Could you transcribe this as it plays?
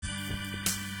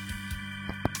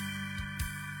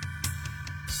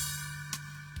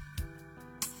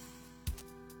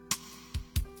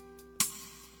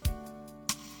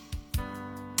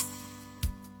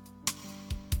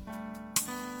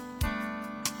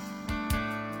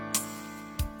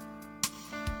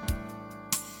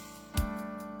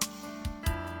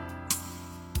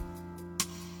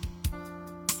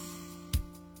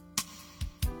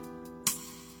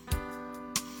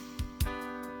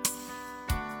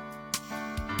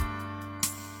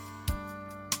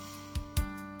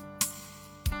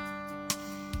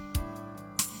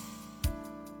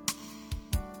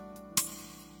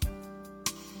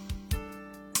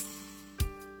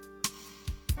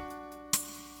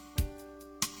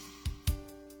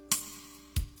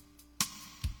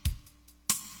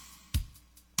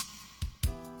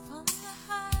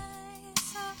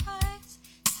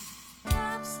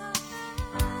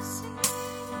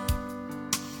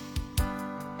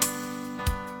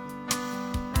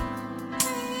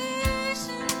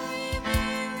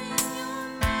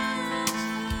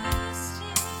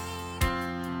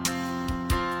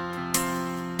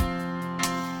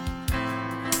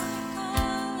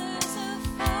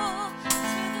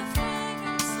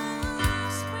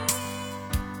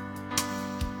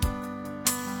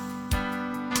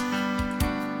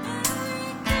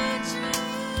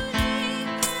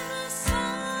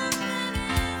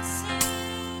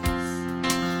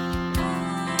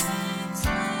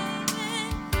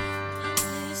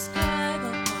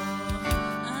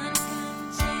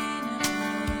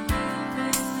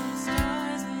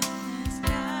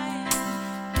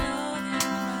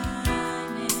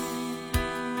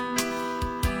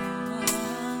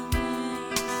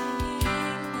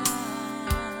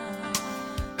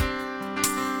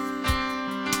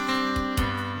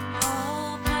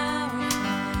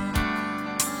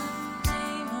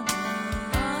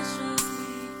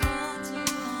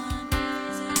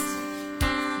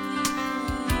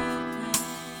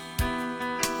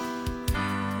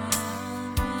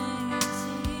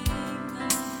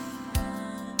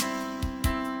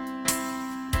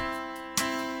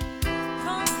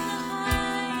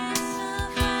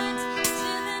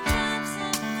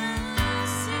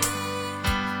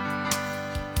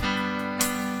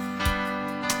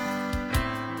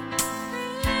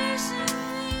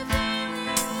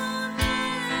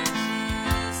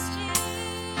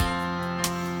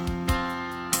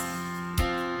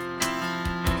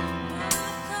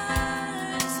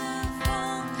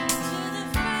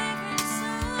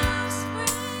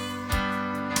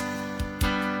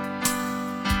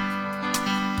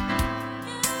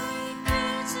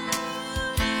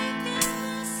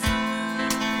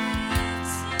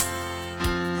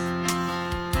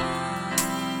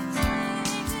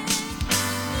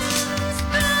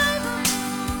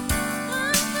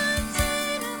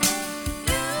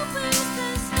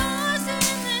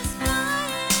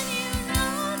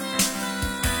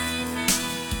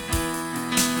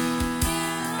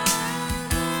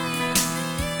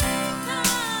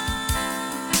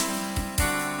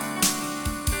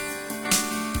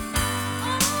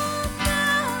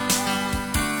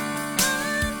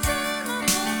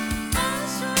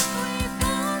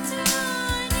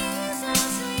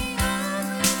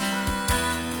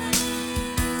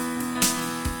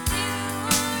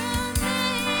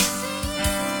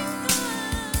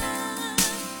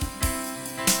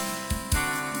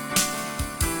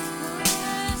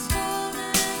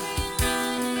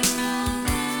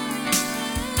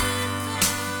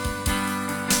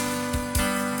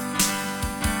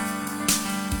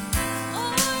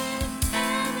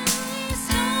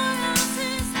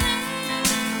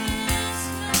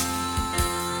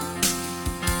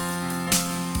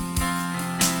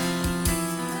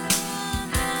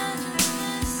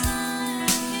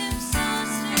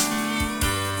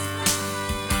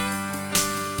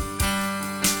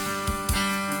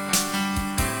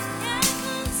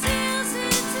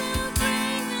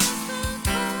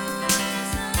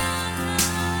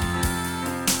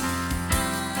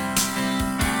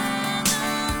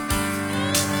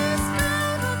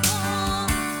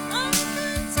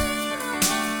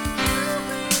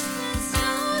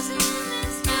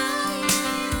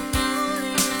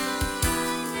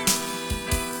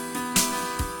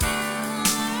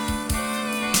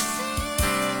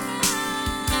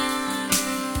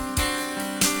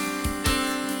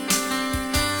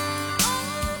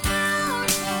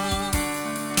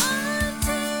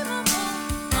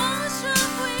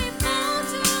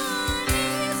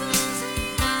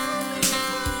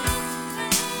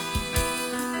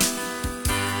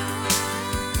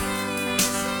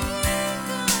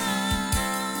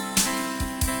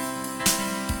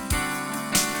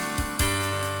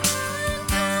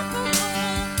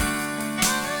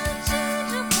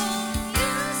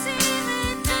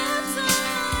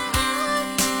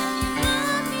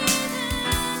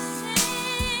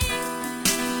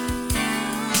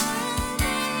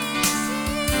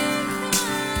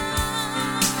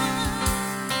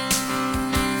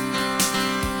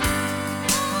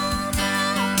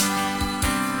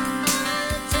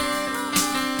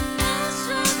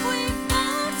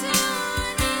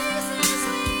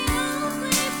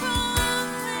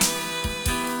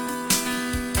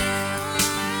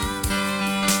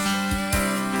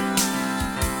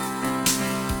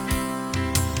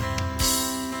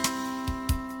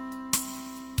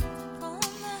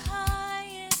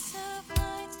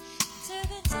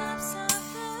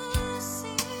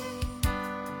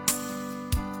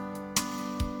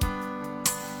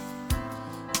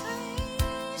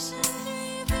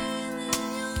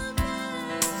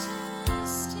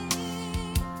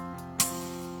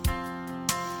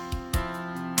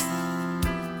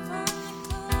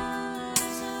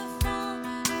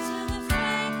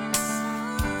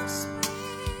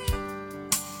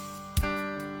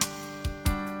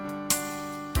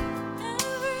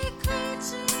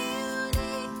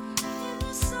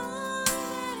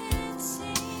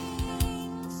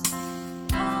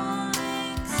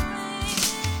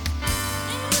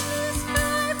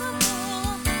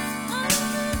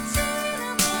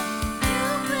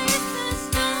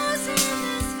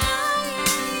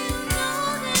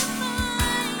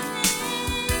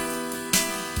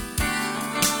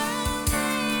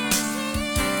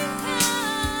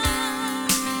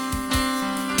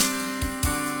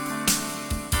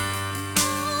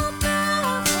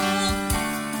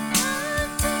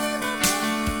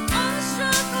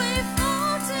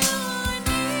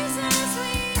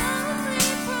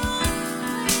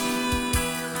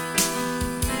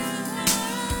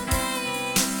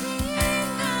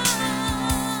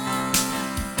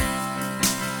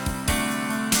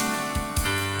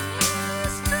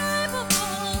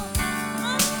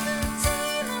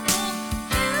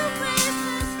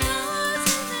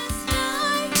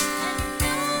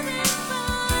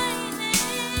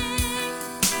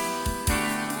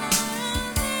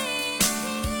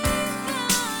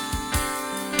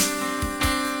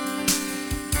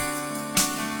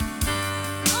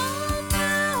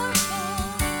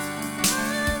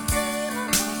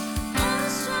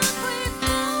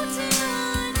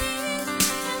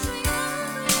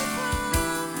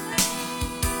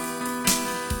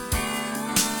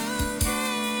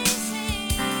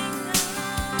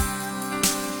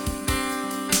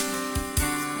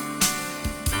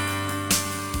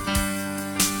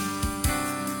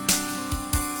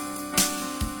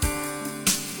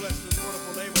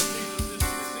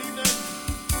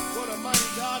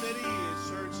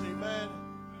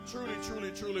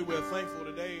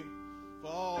for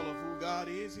all of who God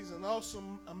is. He's an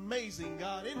awesome, amazing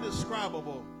God,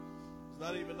 indescribable.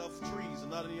 There's not even enough trees and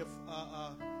not enough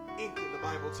ink, the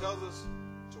Bible tells us,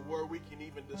 to where we can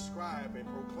even describe and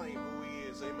proclaim who He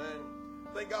is. Amen.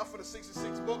 Thank God for the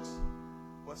 66 books,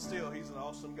 but still, He's an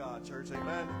awesome God, church.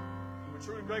 Amen. We're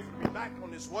truly grateful to be back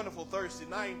on this wonderful Thursday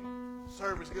night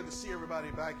service. Good to see everybody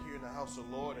back here in the house of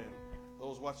the Lord, and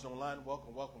those watching online,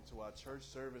 welcome to our church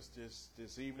service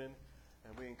this evening.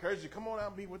 And we encourage you to come on out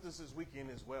and be with us this weekend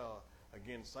as well.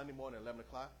 Again, Sunday morning at 11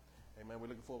 o'clock. Amen. We're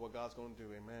looking forward to what God's going to do.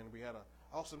 Amen. We had an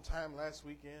awesome time last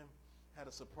weekend. Had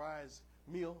a surprise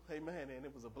meal. Amen. And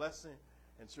it was a blessing.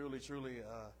 And truly,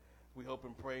 we hope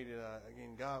and pray that,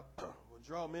 again, God will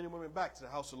draw men and women back to the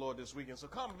house of the Lord this weekend. So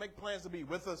come, make plans to be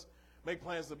with us. Make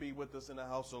plans to be with us in the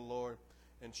house of the Lord.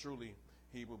 And truly,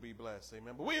 He will be blessed.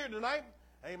 Amen. But we're here tonight.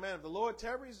 Amen. If the Lord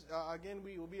tarries, again,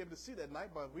 we will be able to see that night.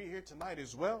 But we're here tonight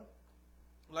as well.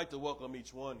 I'd like to welcome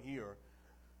each one here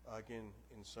again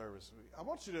in service. I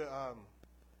want you to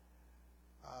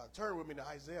turn with me to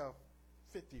Isaiah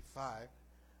 55.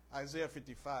 Isaiah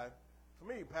 55. For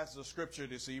me, passage of scripture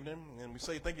this evening. And we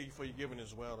say thank you for your giving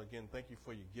as well. Again, thank you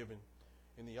for your giving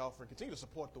in the offering. Continue to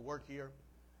support the work here.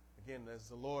 Again, as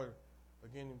the Lord,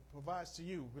 again, provides to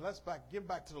you. Let's give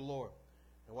back to the Lord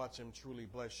and watch Him truly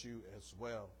bless you as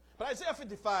well. But Isaiah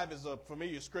 55 is a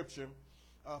familiar scripture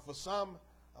for some.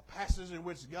 A passage in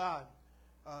which God,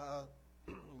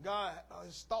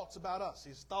 His thoughts about us,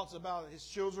 His thoughts about His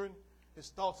children, His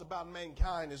thoughts about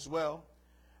mankind as well.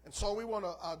 And so we want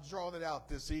to draw that out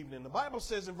this evening. The Bible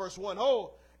says in verse 1,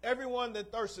 "Oh, everyone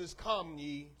that thirsteth, come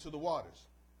ye to the waters.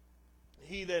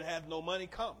 He that hath no money,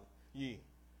 come ye.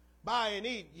 Buy and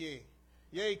eat ye.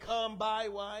 Yea, come buy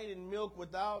wine and milk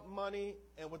without money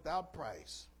and without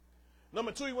price."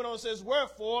 Number 2, he went on and says,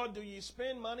 "Wherefore do ye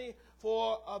spend money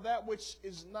for that which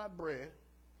is not bread,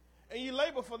 and ye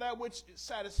labor for that which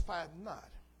satisfieth not?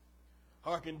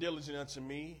 Hearken diligently unto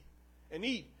me, and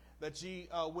eat that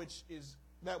which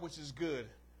is good.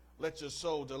 Let your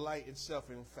soul delight itself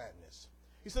in fatness."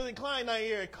 He says, "Incline thy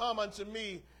ear and come unto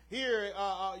me. Here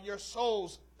your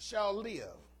souls shall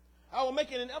live. I will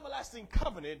make it an everlasting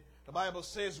covenant," the Bible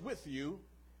says, "with you,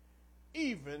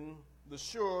 even the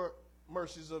sure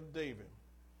mercies of David."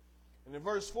 And in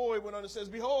verse 4, he went on and says,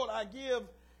 "Behold, I give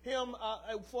him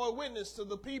for a witness to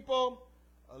the people,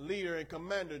 a leader and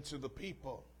commander to the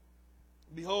people.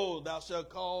 Behold, thou shalt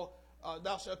call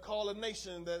a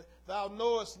nation that thou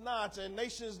knowest not, and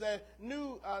nations that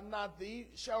knew not thee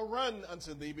shall run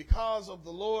unto thee, because of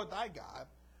the Lord thy God,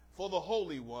 for the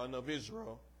Holy One of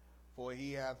Israel, for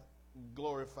he hath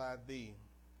glorified thee."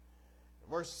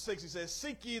 Verse 6, he says,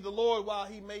 "Seek ye the Lord while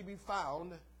he may be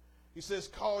found." He says,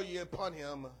 "Call ye upon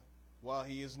him while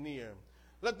he is near.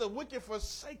 Let the wicked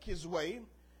forsake his way,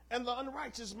 and the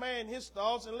unrighteous man his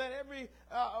thoughts, and let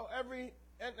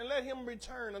let him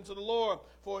return unto the Lord,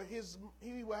 for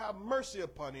he will have mercy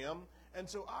upon him, and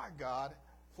to our God,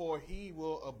 for he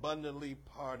will abundantly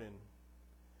pardon."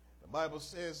 The Bible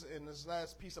says in this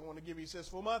last piece I want to give you, he says,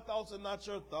 "For my thoughts are not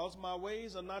your thoughts, my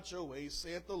ways are not your ways,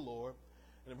 saith the Lord."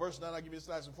 And in verse 9, I give you this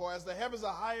last one. "For as the heavens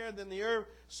are higher than the earth,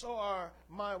 so are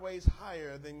my ways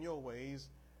higher than your ways,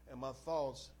 and my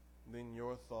thoughts than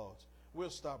your thoughts." We'll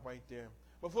stop right there.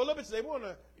 But for a little bit today, we want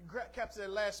to capture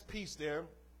that last piece there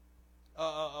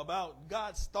about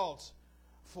God's thoughts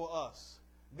for us.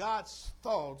 God's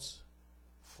thoughts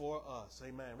for us.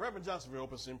 Amen. Reverend Johnson will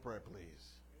open us in prayer,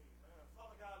 please. Amen.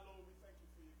 Father God, Lord, we thank you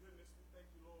for your goodness. We thank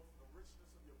you, Lord, for the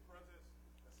richness of your presence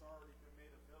that's already been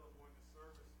made available in this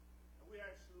service. And we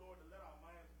ask you, Lord, to let our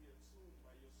minds be attuned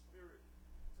by your Spirit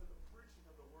to the preaching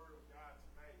of the Word of God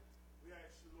tonight. We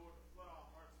ask you, Lord, to flood our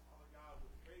hearts, Father God,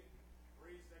 with faith,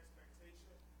 raise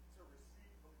expectation to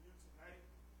receive from you tonight,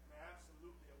 and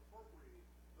absolutely appropriate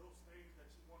those things that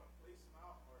you want to place in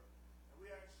our heart. And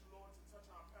we ask you, Lord, to touch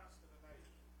our pastor tonight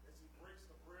as he breaks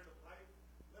the bread of life.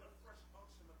 Let a fresh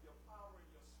unction of your power and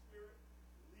your Spirit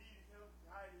lead him,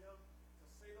 guide him to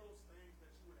say those things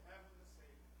that you would have him to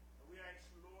say. And we ask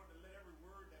you, Lord, to let every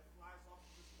word that flies off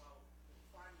of his mouth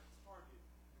find the target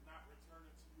and not return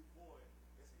it to you void,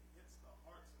 as it hits the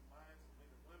hearts and minds of men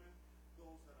and women,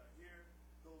 those that are here,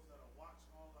 those that are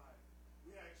watching online.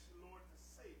 We ask you, Lord, to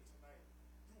save tonight,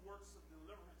 do works of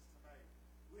deliverance tonight.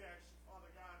 We ask you,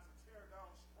 Father God, to tear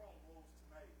down strongholds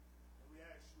tonight. And we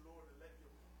ask you, Lord, to let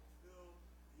your people feel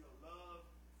your love,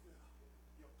 feel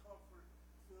your comfort,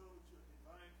 feel your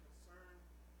divine concern.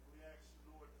 And we ask you,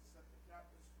 Lord, to set the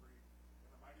captives free. In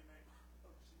the mighty name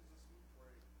of Jesus we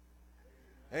pray.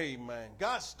 Amen.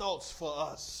 God's thoughts for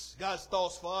us. God's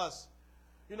thoughts for us.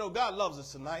 You know, God loves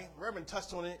us tonight. Reverend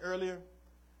touched on it earlier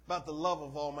about the love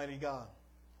of Almighty God.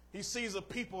 He sees a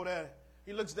people that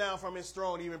He looks down from his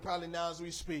throne, even probably now as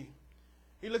we speak.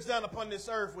 He looks down upon this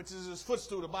earth, which is his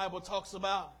footstool, the Bible talks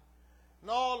about. And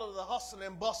all of the hustle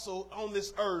and bustle on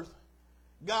this earth,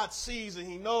 God sees and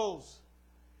he knows.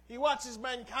 He watches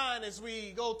mankind as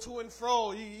we go to and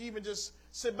fro. You even just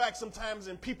sit back sometimes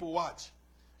and people watch.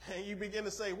 And you begin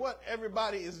to say what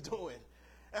everybody is doing.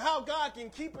 And how God can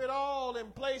keep it all in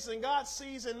place. And God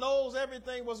sees and knows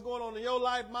everything what's going on in your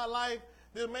life, my life.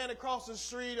 The man across the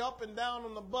street, up and down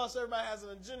on the bus. Everybody has an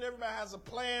agenda. Everybody has a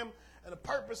plan and a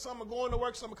purpose. Some are going to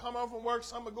work. Some are coming home from work.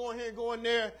 Some are going here and going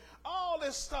there. All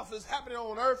this stuff is happening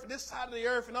on earth, this side of the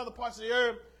earth and other parts of the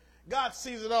earth. God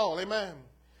sees it all. Amen.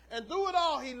 And through it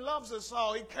all, he loves us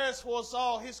all. He cares for us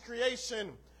all. His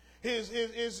creation,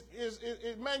 his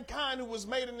mankind who was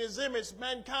made in his image,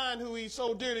 mankind who he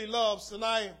so dearly loves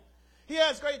tonight. He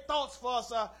has great thoughts for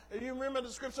us. You remember the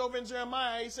scripture over in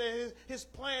Jeremiah. He said his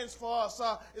plans for us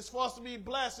is for us to be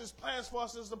blessed. His plans for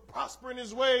us is to prosper in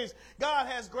his ways. God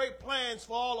has great plans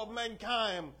for all of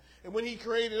mankind and when he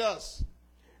created us.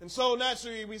 And so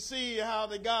naturally we see how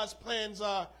that God's plans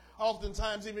are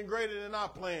oftentimes even greater than our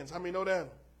plans. How many know that?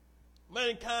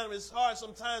 Mankind is hard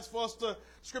sometimes for us to,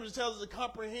 scripture tells us, to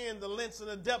comprehend the lengths and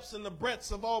the depths and the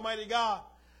breadths of Almighty God.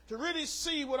 To really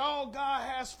see what all God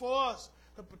has for us.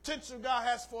 The potential God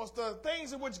has for us, the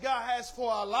things in which God has for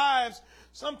our lives.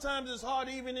 Sometimes it's hard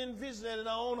to even envision that in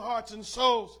our own hearts and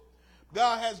souls.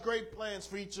 God has great plans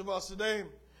for each of us today.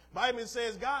 The Bible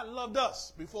says God loved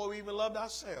us before we even loved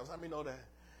ourselves. How many know that?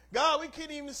 God, we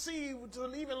can't even see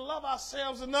to even love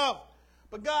ourselves enough.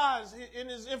 But God, in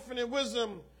his infinite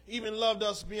wisdom, even loved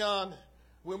us beyond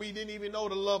when we didn't even know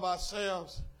to love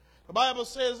ourselves. The Bible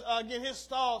says, again, his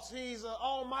thoughts, he's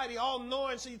almighty,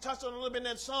 all-knowing. So you touched on a little bit in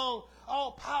that song.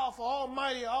 All-powerful,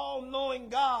 almighty, all-knowing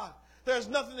God. There's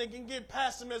nothing that can get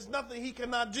past him. There's nothing he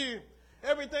cannot do.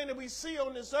 Everything that we see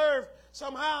on this earth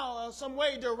somehow, some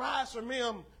way derives from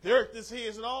him. The earth is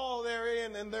his, and all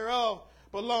therein and thereof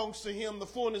belongs to him, the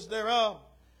fullness thereof.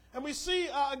 And we see,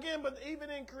 again, but even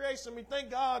in creation, we thank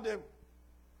God that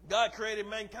God created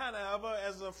mankind, however,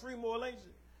 as a free moral agent.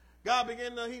 God he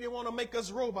didn't want to make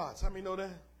us robots. How many know that?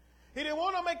 He didn't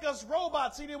want to make us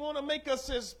robots. He didn't want to make us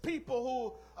as people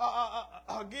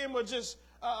who, again, would just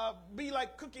be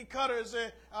like cookie cutters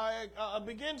and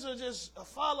begin to just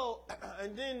follow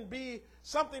and then be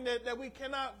something that we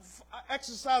cannot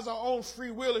exercise our own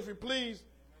free will, if you please.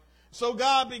 So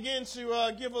God began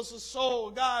to give us a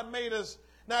soul. God made us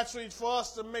naturally for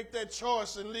us to make that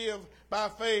choice and live by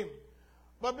faith.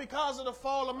 But because of the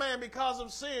fall of man, because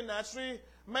of sin, naturally,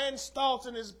 man's thoughts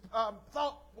and his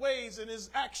thought ways and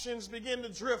his actions begin to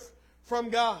drift from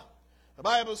God. The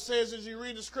Bible says as you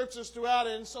read the scriptures throughout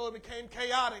it, and so it became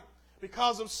chaotic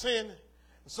because of sin. And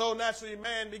so naturally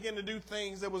man began to do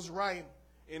things that was right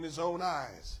in his own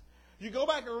eyes. You go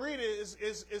back and read it,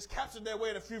 it's captured that way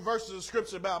in a few verses of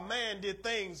scripture about man did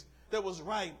things that was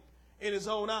right in his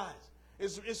own eyes.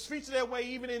 It's featured that way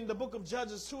even in the book of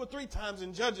Judges 2 or 3 times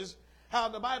in Judges, how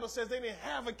the Bible says they didn't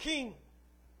have a king.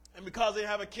 And because they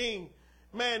have a king,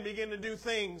 man began to do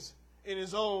things in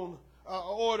his own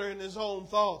order, in his own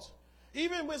thoughts.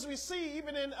 Even as we see,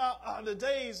 even in the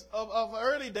days of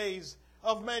early days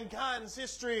of mankind's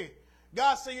history,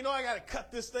 God said, you know, I got to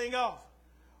cut this thing off.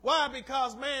 Why?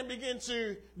 Because man began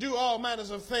to do all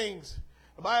manners of things.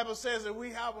 The Bible says that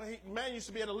man used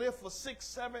to be able to live for 600,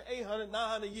 700, 800,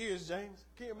 900 years, James.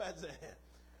 Can you imagine that?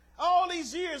 All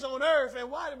these years on earth,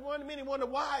 and many wonder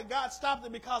why God stopped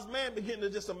it, because man began to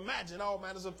just imagine all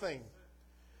manners of things.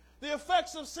 The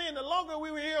effects of sin, the longer we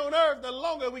were here on earth, the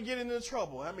longer we get into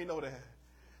trouble. How many know that?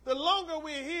 The longer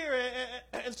we're here,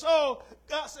 and so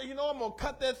God said, you know, I'm going to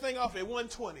cut that thing off at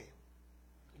 120.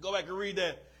 Go back and read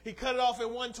that. He cut it off at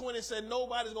 120 and said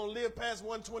nobody's going to live past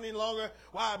 120 longer.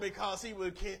 Why? Because he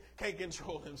can't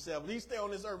control himself. If he stay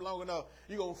on this earth long enough,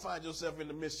 you're going to find yourself in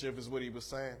the mischief, is what he was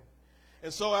saying.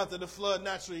 And so after the flood,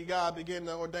 naturally, God began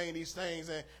to ordain these things,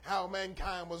 and how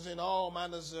mankind was in all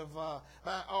manners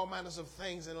of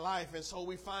things in life. And so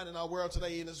we find in our world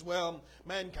today, and as well,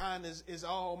 mankind is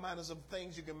all manners of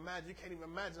things you can imagine. You can't even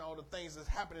imagine all the things that's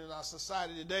happening in our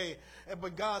society today.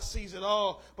 But God sees it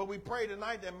all. But we pray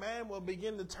tonight that man will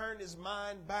begin to turn his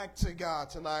mind back to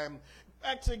God tonight.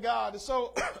 Back to God. And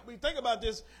so we think about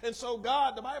this. And so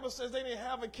God, the Bible says they didn't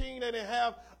have a king. They didn't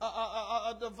have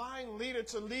a divine leader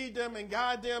to lead them and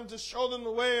guide them, to show them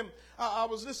the way. I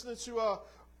was listening to a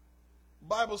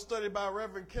Bible study by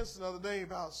Reverend Kinston the other day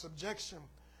about subjection.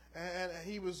 And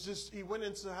he went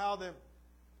into how that,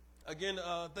 again,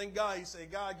 thank God, he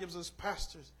said, God gives us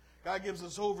pastors. God gives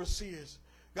us overseers.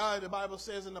 God, the Bible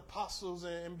says, and apostles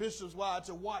and bishops, why?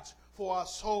 To watch for our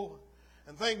soul.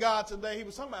 And thank God today, he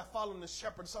was talking about following the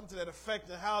shepherd, something to that effect,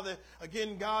 and how that,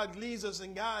 again, God leads us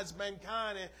and guides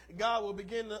mankind, and God will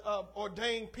begin to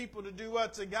ordain people to do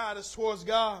what? To guide us towards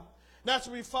God.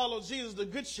 Naturally, we follow Jesus, the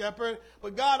good shepherd,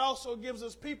 but God also gives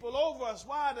us people over us.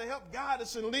 Why? To help guide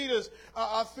us and lead us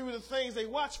through the things they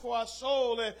watch for our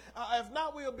soul. And if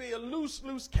not, we'll be a loose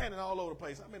cannon all over the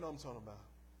place. I mean, know what I'm talking about.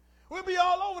 We'll be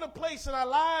all over the place in our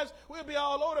lives. We'll be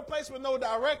all over the place with no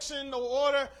direction, no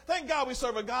order. Thank God we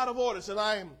serve a God of order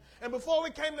tonight. And before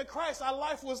we came to Christ, our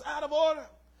life was out of order.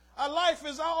 Our life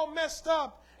is all messed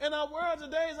up. And our world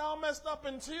today is all messed up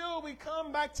until we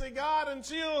come back to God,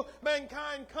 until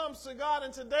mankind comes to God.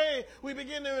 And today we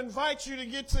begin to invite you to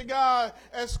get to God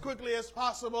as quickly as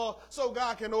possible so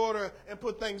God can order and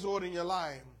put things in order in your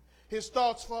life. His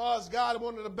thoughts for us, God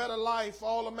wanted a better life for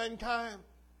all of mankind.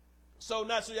 So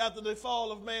naturally, after the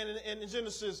fall of man in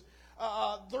Genesis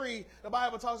 3, the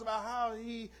Bible talks about how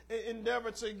he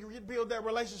endeavored to build that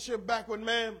relationship back with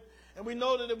man. And we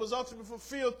know that it was ultimately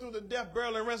fulfilled through the death,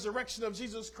 burial, and resurrection of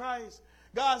Jesus Christ.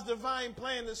 God's divine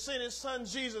plan to send his son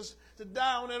Jesus to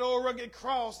die on that old rugged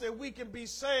cross, that we can be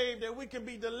saved, that we can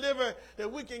be delivered, that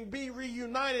we can be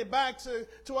reunited back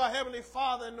to our Heavenly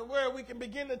Father, and where we can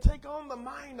begin to take on the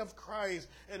mind of Christ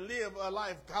and live a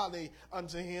life godly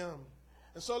unto him.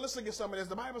 And so let's look at some of this.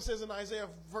 The Bible says in Isaiah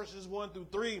verses 1 through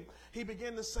 3, he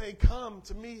began to say, come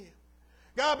to me.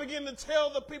 God began to tell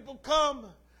the people, come.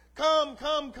 Come,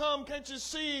 come, come. Can't you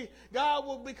see?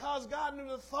 Because God knew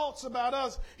the thoughts about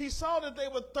us. He saw that they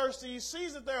were thirsty. He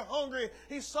sees that they're hungry.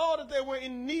 He saw that they were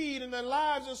in need in their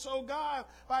lives. And so God,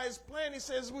 by his plan, he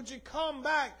says, would you come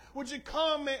back? Would you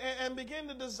come and begin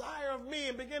to desire of me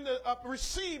and begin to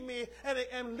receive me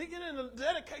and begin to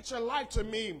dedicate your life to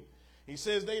me? He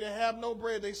says they that have no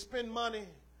bread, they spend money,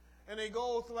 and they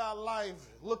go throughout life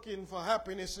looking for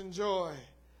happiness and joy.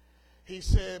 He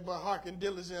said, but hearken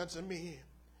diligently unto me.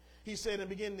 He said, and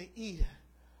begin to eat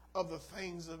of the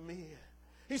things of me.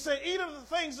 He said, eat of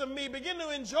the things of me. Begin to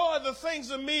enjoy the things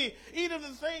of me. Eat of the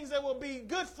things that will be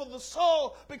good for the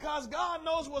soul, because God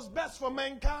knows what's best for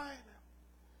mankind.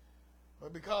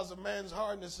 But because of man's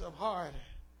hardness of heart,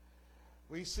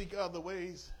 we seek other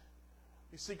ways.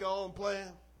 We seek our own plan.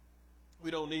 We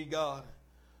don't need God.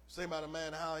 Say about a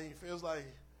man how he feels like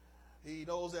he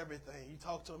knows everything. You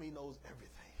talk to him, he knows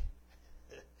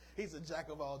everything. He's a jack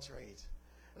of all trades.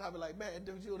 And I'll be like, man,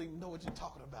 dude, you don't even know what you're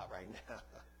talking about right now.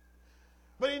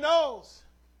 But he knows.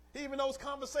 He even knows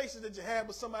conversations that you had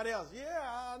with somebody else. Yeah,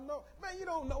 I know. Man, you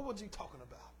don't know what you're talking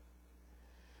about.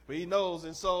 But he knows.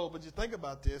 And so, but you think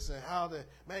about this and how the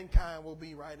mankind will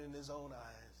be right in his own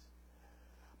eyes.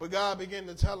 But God began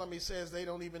to tell them, he says, they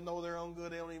don't even know their own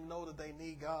good. They don't even know that they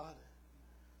need God.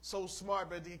 So smart,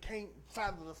 but they can't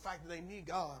fathom the fact that they need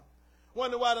God.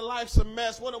 Wonder why the life's a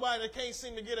mess. Wonder why they can't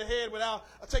seem to get ahead without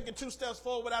taking 2 steps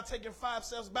forward, without taking 5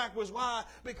 steps backwards. Why?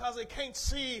 Because they can't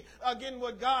see, again,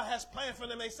 what God has planned for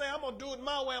them. They say, I'm going to do it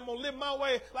my way. I'm going to live my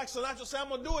way. Like Sinatra said, I'm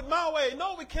going to do it my way.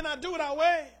 No, we cannot do it our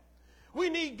way. We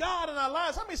need God in our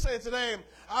lives. Let me say it today.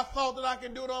 I thought that I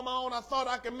can do it on my own. I thought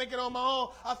I could make it on my own.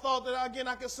 I thought that, again,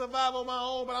 I could survive on my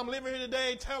own. But I'm living here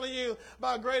today telling you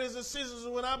about greatest decisions.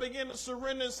 When I begin to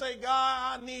surrender and say,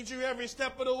 God, I need you every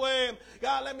step of the way.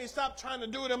 God, let me stop trying to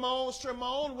do it in my own strength, my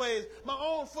own ways, my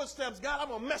own footsteps. God, I'm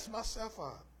going to mess myself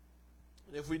up.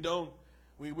 And if we don't,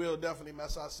 we will definitely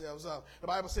mess ourselves up. The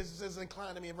Bible says,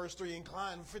 incline to me in verse 3.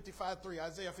 Incline, 55:3.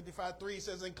 Isaiah 55:3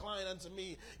 says, incline unto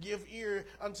me. Give ear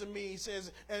unto me. He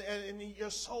says, and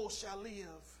your soul shall live.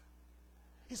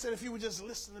 He said, if you would just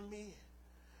listen to me.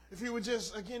 If you would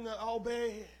just, again,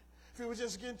 obey. If you would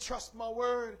just, again, trust my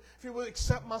word. If you would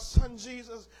accept my son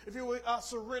Jesus. If you would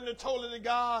surrender totally to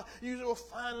God, you will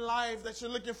find life that you're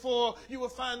looking for. You will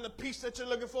find the peace that you're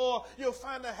looking for. You'll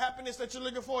find the happiness that you're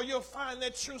looking for. You'll find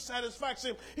that true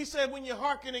satisfaction. He said, when you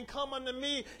hearken and come unto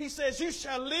me, he says, you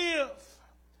shall live.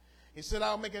 He said,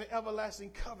 I'll make an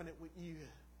everlasting covenant with you.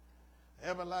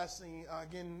 Everlasting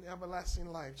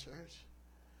life, church.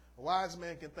 A wise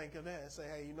man can think of that and say,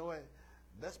 hey, you know what?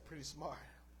 That's pretty smart.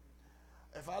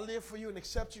 If I live for you and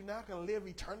accept you now, I can live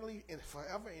eternally and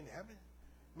forever in heaven.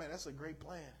 Man, that's a great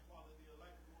plan.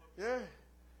 Yeah.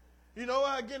 You know,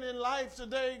 again, in life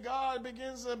today, God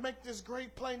begins to make this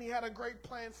great plan. He had a great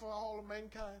plan for all of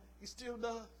mankind. He still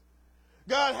does.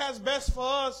 God has best for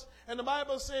us. And the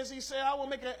Bible says, he said, I will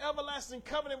make an everlasting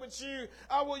covenant with you.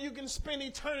 You can spend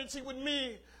eternity with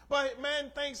me. But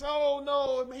man thinks, oh,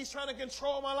 no, he's trying to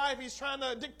control my life. He's trying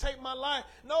to dictate my life.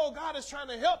 No, God is trying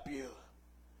to help you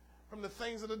from the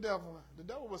things of the devil. The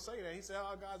devil will say that. He said,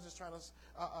 oh, God's just trying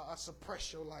to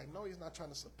suppress your life. No, he's not trying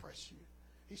to suppress you.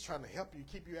 He's trying to help you,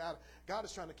 keep you out. God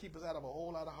is trying to keep us out of a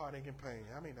whole lot of heartache and pain.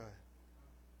 I mean,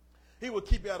 He would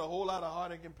keep you out of a whole lot of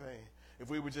heartache and pain if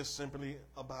we would just simply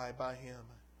abide by him.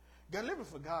 God, living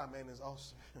for God, man, is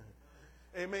awesome.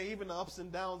 Amen. Even the ups and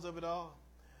downs of it all.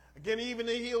 Again, even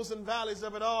the hills and valleys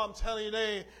of it all, I'm telling you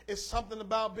today, it's something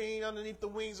about being underneath the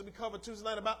wings that we covered Tuesday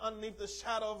night, about underneath the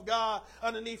shadow of God,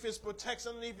 underneath his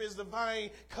protection, underneath his divine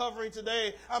covering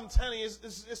today. I'm telling you,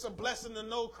 it's a blessing to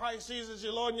know Christ Jesus,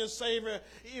 your Lord and your Savior.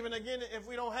 Even again, if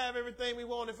we don't have everything we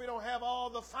want, if we don't have all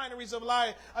the fineries of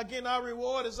life, again, our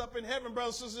reward is up in heaven,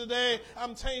 brothers and sisters, today.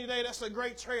 I'm telling you today, that's a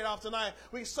great trade-off tonight.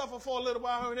 We suffer for a little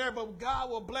while here and there, but God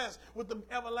will bless with the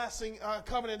everlasting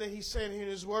covenant that he said here in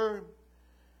his word.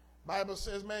 Bible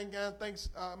says mankind thinks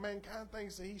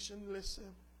that he shouldn't listen.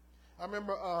 I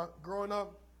remember growing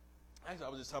up, actually I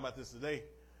was just talking about this today,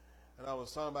 and I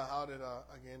was talking about how that,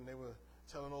 again, they were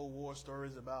telling old war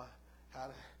stories about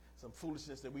some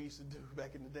foolishness that we used to do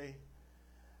back in the day.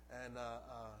 And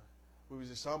we was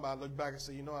just talking about, I look back and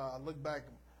say, you know, I look back,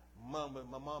 my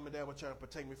mom and dad were trying to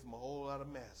protect me from a whole lot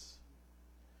of mess.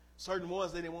 Certain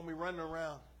ones, they didn't want me running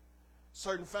around.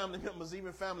 Certain family members,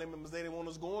 even family members, they didn't want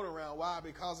us going around. Why?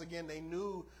 Because, again, they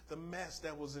knew the mess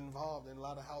that was involved in a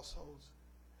lot of households.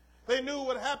 They knew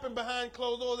what happened behind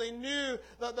closed doors. They knew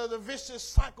the vicious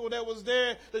cycle that was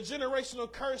there, the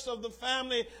generational curse of the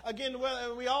family. Again,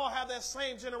 we all have that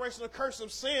same generational curse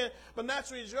of sin, but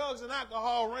naturally drugs and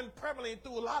alcohol run prevalent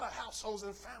through a lot of households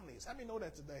and families. How many know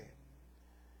that today?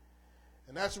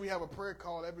 And naturally, we have a prayer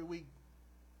call every week.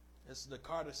 This is the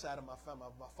Carter side of my family,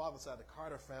 my father's side, the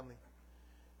Carter family.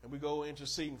 And we go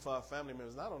interceding for our family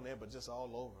members, not on there, but just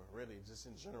all over, really, just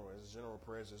in general, as general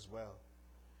prayers as well.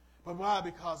 But why?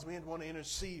 Because we want to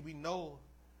intercede. We know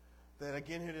that,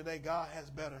 again, here today, God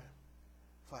has better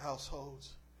for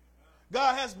households.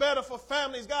 God has better for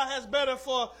families. God has better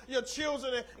for your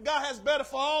children. And God has better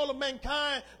for all of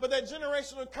mankind. But that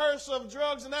generational curse of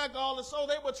drugs and alcohol, and so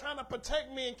they were trying to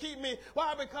protect me and keep me.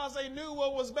 Why? Because they knew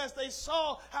what was best. They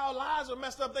saw how lives were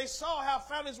messed up. They saw how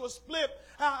families were split.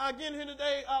 How, again, here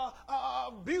today,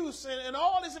 abuse and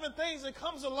all these different things that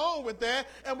comes along with that.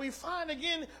 And we find,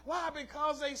 again, why?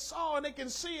 Because they saw and they can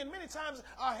see. And many times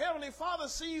our Heavenly Father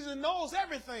sees and knows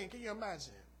everything. Can you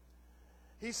imagine?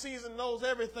 He sees and knows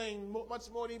everything, much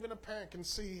more than even a parent can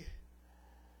see.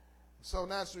 So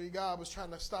naturally, God was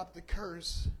trying to stop the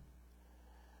curse.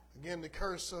 Again, the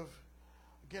curse of,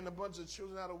 again, a bunch of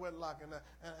children out of wedlock and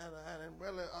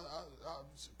really,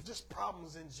 just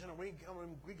problems in general. We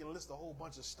can list a whole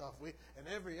bunch of stuff. And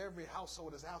every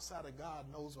household that's outside of God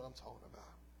knows what I'm talking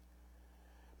about.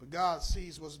 But God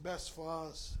sees what's best for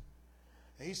us.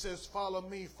 And he says, follow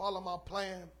me, follow my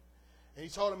plan. And he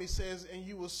told him, he says, and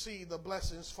you will see the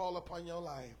blessings fall upon your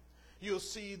life. You'll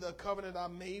see the covenant I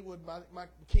made with my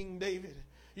King David.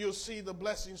 You'll see the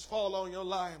blessings fall on your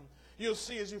life. You'll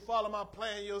see as you follow my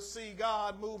plan, you'll see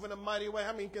God move in a mighty way.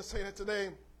 How many can say that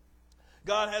today?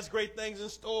 God has great things in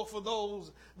store for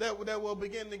those that will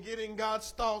begin to get in God's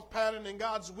thought pattern and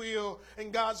God's will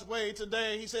and God's way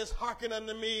today. He says, hearken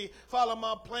unto me, follow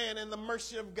my plan, and the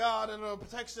mercy of God and the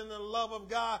protection and the love of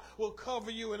God will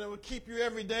cover you and it will keep you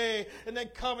every day. And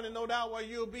that covenant, no doubt, where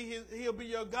he'll be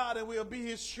your God and we'll be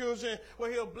his children,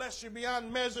 where he'll bless you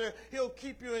beyond measure. He'll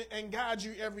keep you and guide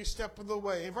you every step of the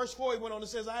way. In verse 4, he went on and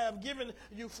says, I have given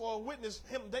you for a witness,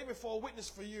 David, for a witness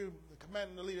for you, the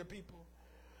commanding the leader of people.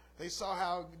 They saw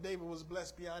how David was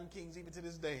blessed beyond kings even to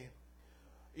this day.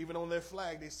 Even on their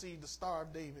flag, they see the Star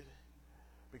of David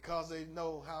because they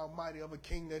know how mighty of a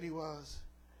king that he was.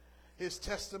 His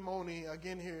testimony,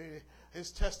 again here,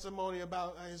 his testimony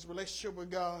about his relationship with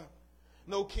God.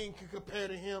 No king could compare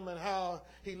to him and how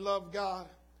he loved God.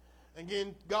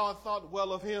 Again, God thought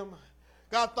well of him.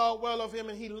 God thought well of him,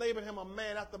 and he labored him a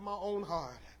man after my own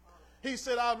heart. He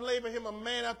said, I've labored him a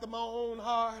man after my own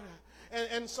heart.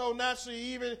 And so naturally,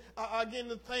 even, again,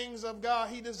 the things of God,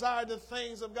 he desired the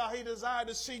things of God. He desired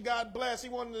to see God bless. He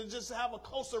wanted to just have a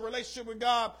closer relationship with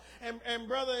God. And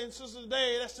brother and sister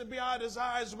today, that should be our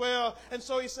desire as well. And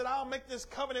so he said, I'll make this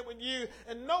covenant with you.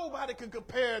 And nobody could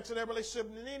compare to that relationship.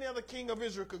 And any other king of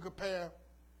Israel could compare.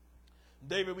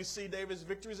 David, we see David's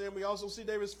victories and we also see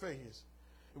David's failures.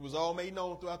 It was all made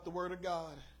known throughout the word of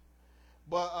God.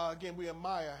 But again, we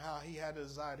admire how he had a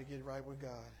desire to get right with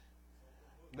God.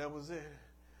 That was it.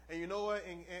 And you know what?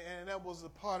 And that was the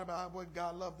part about what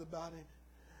God loved about him.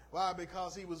 Why?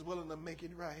 Because he was willing to make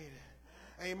it right.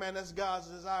 Amen. That's God's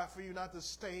desire for you not to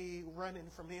stay running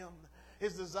from him.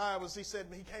 His desire was, he said,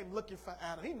 he came looking for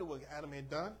Adam. He knew what Adam had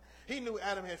done. He knew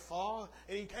Adam had fallen,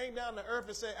 and he came down to earth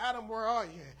and said, Adam, where are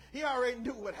you? He already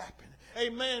knew what happened.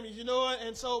 Amen. You know what?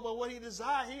 And so, but what he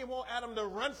desired, he didn't want Adam to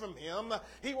run from him.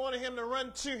 He wanted him to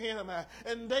run to him.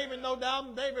 And David, no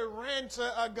doubt, David ran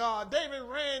to God. David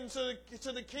ran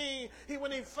to the king.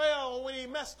 When he fell, when he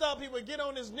messed up, he would get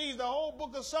on his knees. The whole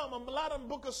book of Psalm, a lot of the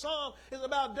book of Psalm is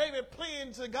about David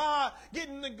pleading to God,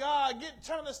 getting to God,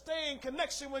 trying to stay in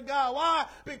connection with God. Why?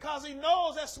 Because he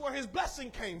knows that's where his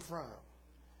blessing came from.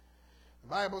 The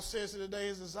Bible says that today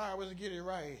his desire was to get it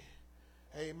right.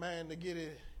 Amen. To get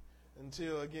it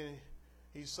until, again,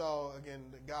 he saw, again,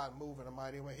 God move in a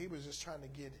mighty way. He was just trying to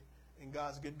get in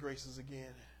God's good graces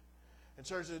again. In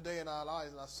church today, in our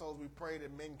lives and our souls, we pray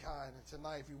that mankind, and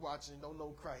tonight, if you're watching and don't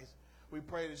know Christ, we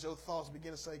pray that your thoughts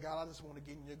begin to say, God, I just want to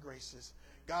get in your graces.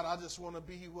 God, I just want to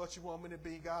be what you want me to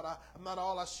be. God, I'm not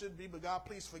all I should be, but God,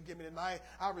 please forgive me tonight.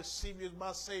 I receive you as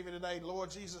my Savior today. Lord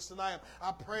Jesus, tonight,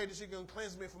 I pray that you can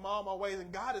cleanse me from all my ways.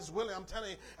 And God is willing. I'm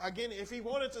telling you, again, if he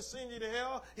wanted to send you to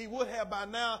hell, he would have by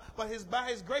now. But by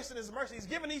his grace and his mercy, he's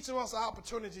given each of us an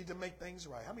opportunity to make things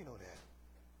right. How many know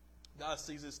that? God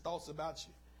sees his thoughts about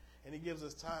you, and he gives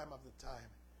us time after time.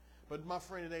 But my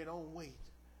friend today, don't wait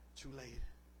too late.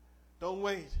 Don't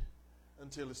wait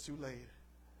until it's too late.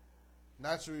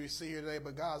 Naturally, we see here today,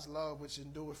 but God's love, which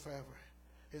endureth forever.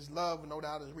 His love, no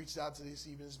doubt, has reached out to this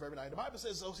even this very night. The Bible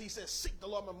says, so he says, seek the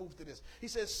Lord. I'm going to move to this. He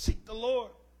says, seek the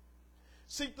Lord.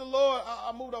 Seek the Lord.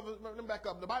 I moved over. Let me back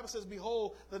up. The Bible says,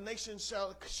 behold, the nations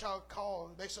shall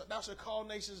call. Thou shalt call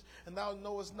nations, and thou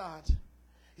knowest not.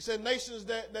 He said, nations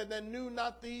that knew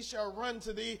not thee shall run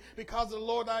to thee because of the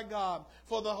Lord thy God,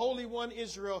 for the Holy One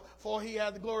Israel, for he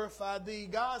hath glorified thee.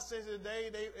 God says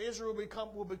today Israel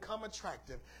will become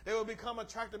attractive. They will become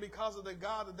attractive because of the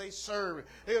God that they serve.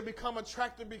 They will become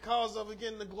attractive because of,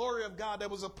 again, the glory of God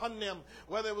that was upon them.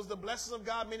 Whether it was the blessings of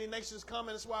God, many nations come,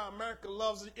 and that's why America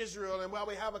loves Israel and why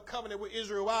we have a covenant with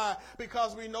Israel. Why?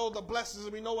 Because we know the blessings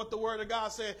and we know what the word of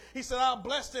God said. He said, I'll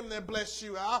bless them that bless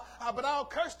you. But I'll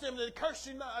curse them that curse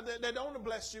you not. That don't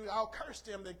bless you, I'll curse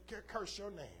them that curse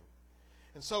your name.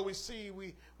 And so we see,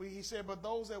 he said, but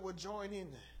those that would join in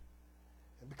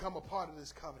and become a part of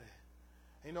this covenant.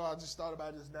 You know, I just thought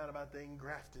about this now about the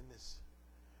engraftedness.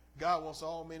 God wants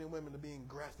all men and women to be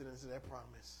engrafted into that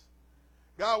promise.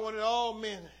 God wanted all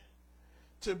men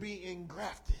to be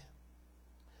engrafted.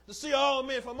 To see all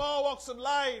men from all walks of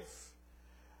life,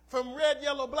 from red,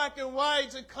 yellow, black, and white,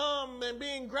 to come and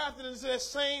being grafted into that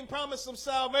same promise of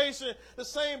salvation, the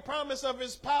same promise of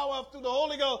his power through the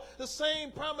Holy Ghost, the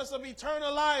same promise of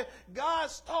eternal life.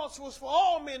 God's thoughts was for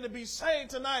all men to be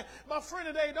saved tonight. My friend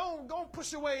today, don't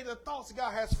push away the thoughts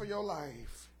God has for your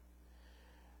life.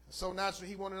 So naturally,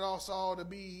 he wanted us all to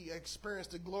experience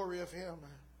the glory of him.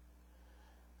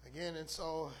 Again, and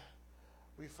so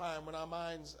we find when our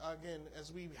minds, again,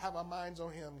 as we have our minds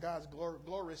on him, God's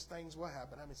glorious things will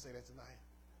happen. Let me say that tonight.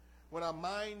 When our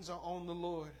minds are on the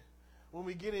Lord, when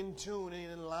we get in tune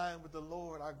and in line with the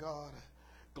Lord, our God,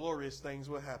 glorious things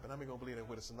will happen. How many going to believe that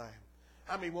with us tonight?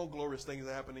 How many want glorious things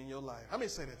to happen in your life? How many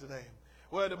say that today?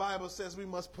 Well, the Bible says we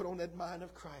must put on that mind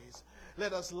of Christ.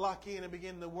 Let us lock in and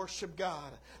begin to worship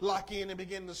God. Lock in and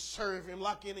begin to serve him.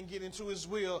 Lock in and get into his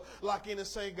will. Lock in and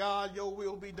say, God, your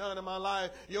will be done in my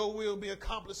life. Your will be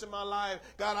accomplished in my life.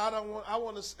 God, I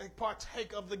want to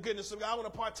partake of the goodness of God. I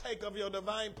want to partake of your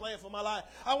divine plan for my life.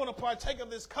 I want to partake of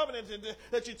this covenant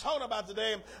that you told about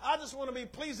today. I just want to be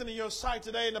pleasing in your sight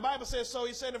today. And the Bible says so.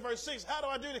 He said in verse 6, how do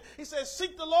I do this? He says,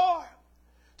 seek the Lord.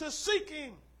 To seek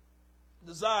him,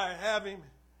 desire, have him,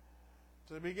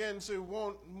 to begin to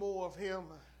want more of him,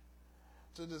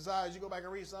 to desire. As you go back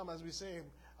and read something, as we say,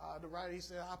 the writer, he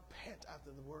said, I pant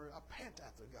after the word. I pant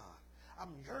after God.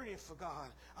 I'm yearning for God.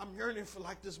 I'm yearning for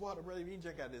like this water. Brother, you didn't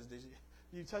drink out of this, did you?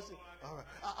 You touched it? All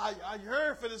right. I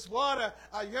yearn for this water.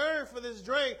 I yearn for this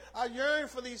drink. I yearn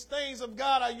for these things of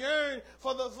God. I yearn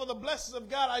for the blessings of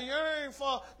God. I yearn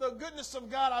for the goodness of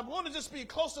God. I want to just be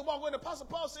close to walk with the Apostle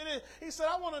Paul said it. He said,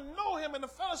 I want to know him in the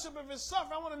fellowship of his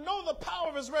suffering. I want to know the power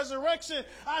of his resurrection.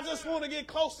 I just want to get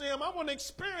close to him. I want to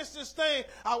experience this thing.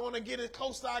 I want to get as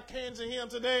close as I can to him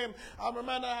today. I'm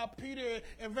reminded how Peter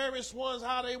and various ones,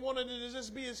 how they wanted to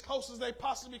just be as close as they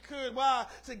possibly could. Why?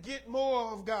 To get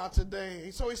more of God today.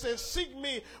 So he says, seek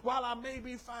me while I may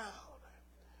be found.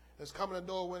 There's coming a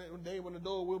day when the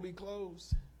door will be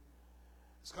closed.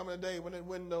 It's coming a day when that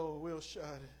window will shut.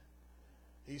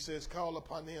 He says, call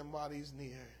upon him while he's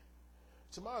near.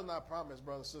 Tomorrow's not promised,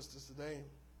 brothers and sisters, today.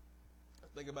 I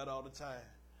think about it all the time.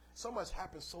 So much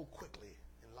happens so quickly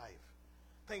in life.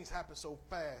 Things happen so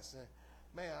fast. And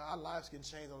man, our lives can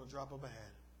change on the drop of a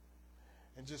hat.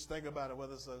 And just think about it,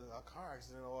 whether it's a car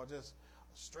accident or just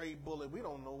a stray bullet. We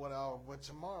don't know what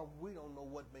tomorrow, we don't know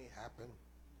what may happen.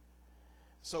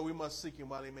 So we must seek him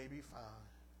while he may be found.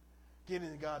 Get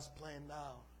in God's plan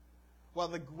now. While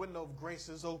the window of grace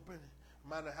is open,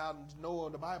 no matter how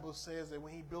Noah, the Bible says that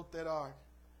when he built that ark,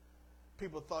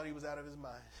 people thought he was out of his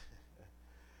mind.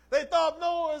 They thought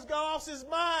Noah has gone off his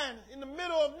mind in the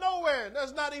middle of nowhere.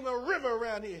 There's not even a river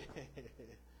around here.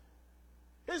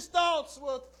 His thoughts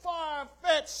were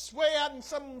far-fetched, way out in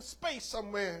some space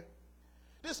somewhere.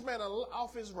 This man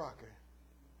off his rocker.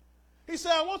 He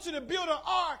said, I want you to build an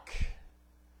ark.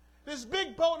 This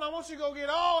big boat, and I want you to go get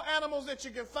all animals that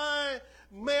you can find,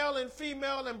 male and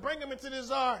female, and bring them into this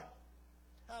ark.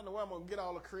 I don't know where I'm going to get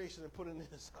all the creation and put it in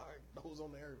this ark. Those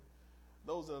on the earth.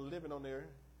 Those that are living on the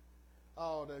earth.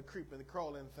 All the creeping, the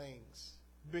crawling things.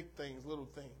 Big things, little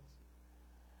things.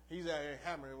 He's out here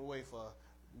hammering away for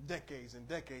decades and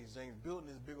decades, James, building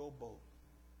this big old boat.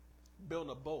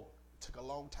 Building a boat took a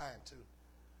long time, too.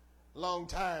 Long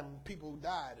time, people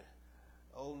died.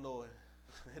 Oh, Noah.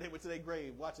 They went to their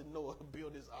grave watching Noah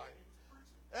build his ark.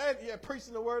 And,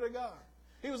 preaching the word of God.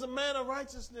 He was a man of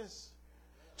righteousness.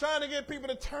 Trying to get people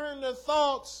to turn their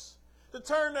thoughts, to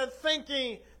turn their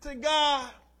thinking to God.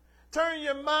 Turn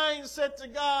your mindset to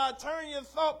God. Turn your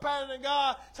thought pattern to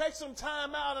God. Take some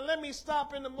time out and let me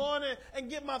stop in the morning and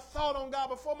get my thought on God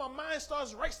before my mind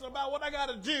starts racing about what I got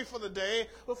to do for the day.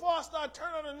 Before I start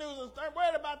turning on the news and start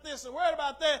worried about this and worried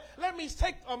about that, let me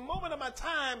take a moment of my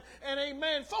time and,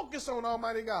 amen, focus on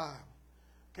Almighty God.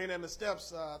 Came down the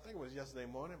steps, I think it was yesterday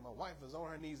morning. My wife was on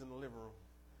her knees in the living room.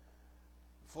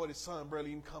 Before the sun barely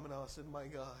even coming out, I said, my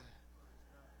God.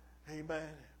 Amen.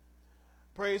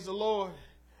 Praise the Lord.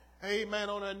 Amen,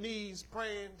 on her knees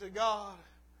praying to God.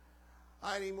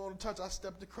 I didn't even want to touch. I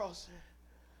stepped across her.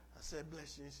 I said,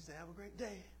 bless you. And she said, have a great day.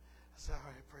 I said,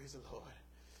 all right, praise the Lord.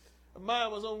 Her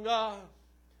mind was on God.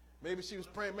 Maybe she was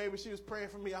praying. Maybe she was praying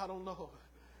for me. I don't know.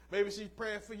 Maybe she's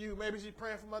praying for you. Maybe she's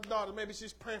praying for my daughter. Maybe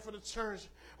she's praying for the church.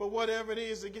 But whatever it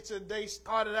is to get your day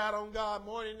started out on God,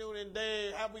 morning, noon, and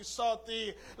day, have we sought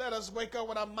thee? Let us wake up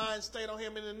with our mind stayed on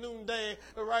him in the noonday.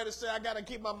 The writer said, I got to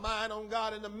keep my mind on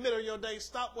God in the middle of your day.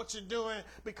 Stop what you're doing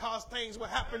because things will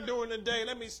happen during the day.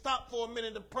 Let me stop for a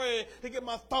minute to pray, to get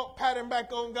my thought pattern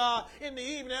back on God. In the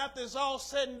evening, after it's all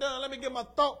said and done, let me get my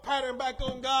thought pattern back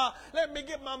on God. Let me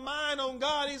get my mind on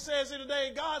God. He says here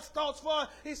today, God's thoughts for,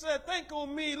 he said, think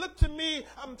on me. Look to me.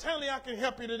 I'm telling you, I can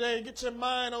help you today. Get your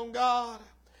mind on God.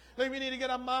 We need to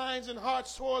get our minds and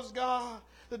hearts towards God.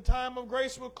 The time of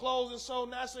grace will close, and so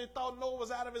naturally thought Noah was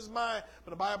out of his mind.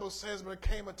 But the Bible says there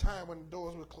came a time when the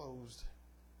doors were closed.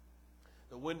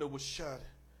 The window was shut.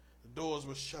 The doors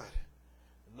were shut.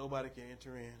 And nobody can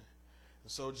enter in. And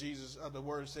so Jesus, the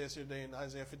word says here today in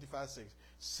Isaiah 55:6,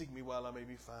 seek me while I may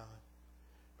be found.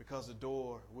 Because the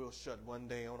door will shut one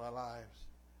day on our lives.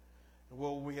 And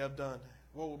what will we have done?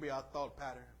 What will be our thought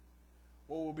pattern?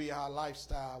 What will be our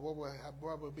lifestyle? What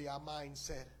will be our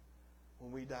mindset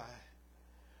when we die?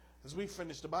 As we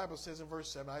finish, the Bible says in verse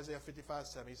 7, Isaiah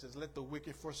 55:7, he says, let the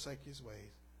wicked forsake his ways.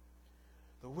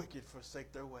 The wicked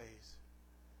forsake their ways.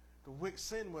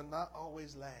 Sin will not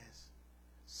always last.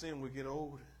 Sin will get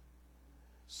old.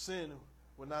 Sin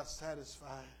will not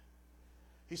satisfy.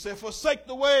 He said, forsake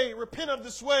the way, repent of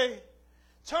this way,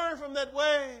 turn from that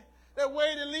way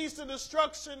that leads to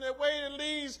destruction, that way that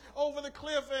leads over the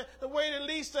cliff, and the way that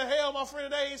leads to hell, my friend.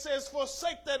 Today he says,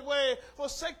 forsake that way,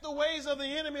 forsake the ways of the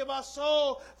enemy of our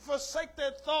soul, forsake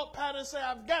that thought pattern. Say,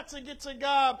 I've got to get to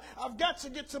God, I've got to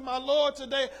get to my Lord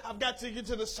today, I've got to get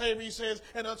to the Savior, he says,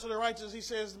 and unto the righteous, he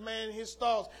says, man, his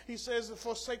thoughts. He says,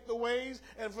 forsake the ways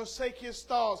and forsake his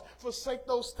thoughts, forsake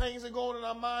those things that go on in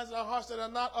our minds and our hearts that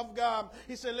are not of God.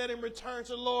 He said, let him return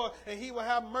to the Lord, and he will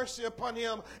have mercy upon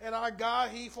him, and our God,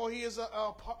 he is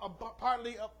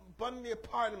partly abundantly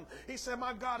upon him. He said,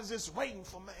 my God is just waiting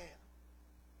for man.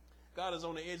 God is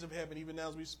on the edge of heaven even now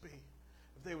as we speak.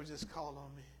 If they would just call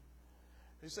on me.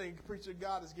 They say, preacher,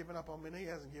 God has given up on me, and he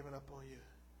hasn't given up on you.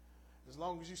 As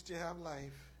long as you still have life,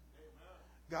 amen,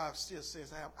 God still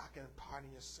says, I can pardon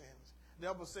your sins. The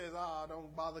devil says,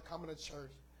 don't bother coming to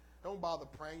church. Don't bother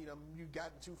praying. You've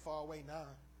gotten too far away now.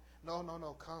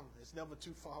 No, come. It's never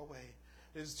too far away.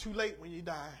 It's too late when you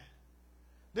die.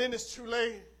 Then it's too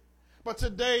late. But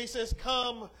today he says,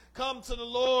 come to the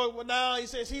Lord. Well, now he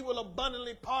says he will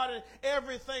abundantly pardon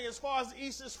everything as far as the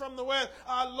east is from the west.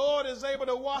 Our Lord is able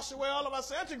to wash away all of our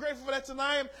sins. Aren't you grateful for that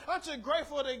tonight? Aren't you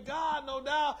grateful that God, no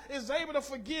doubt, is able to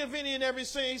forgive any and every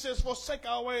sin? He says, forsake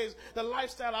our ways, the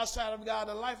lifestyle outside of God,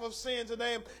 the life of sin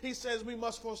today. He says we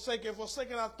must forsake it,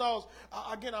 forsaking our thoughts.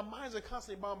 Again, our minds are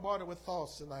constantly bombarded with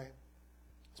thoughts tonight.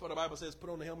 That's what the Bible says, put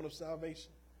on the helmet of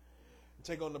salvation.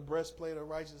 Take on the breastplate of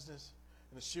righteousness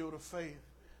and the shield of faith.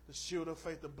 the shield of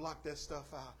faith to block that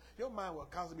stuff out. Your mind will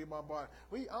constantly be bombarded.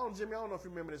 Jimmy, I don't know if you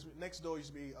remember this. Next door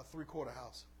used to be a 3/4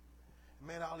 house.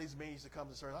 Man, all these men used to come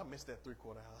to church. I missed that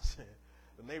 3/4 house.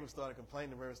 The neighbors started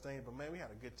complaining of everything, but man, we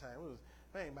had a good time. It was,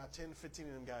 man, about 10 to 15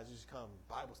 of them guys used to come,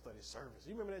 Bible study service.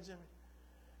 You remember that, Jimmy?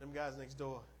 Them guys next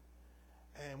door.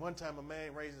 And one time a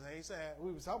man raised his hand. He said,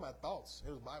 we were talking about thoughts.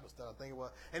 It was Bible study, I think it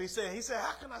was. And he said,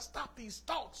 how can I stop these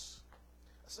thoughts?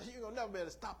 I said, you're going to never be able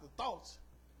to stop the thoughts.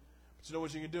 But you know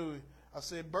what you can do? I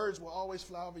said, birds will always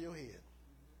fly over your head.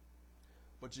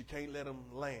 But you can't let them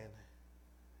land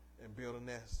and build a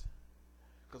nest.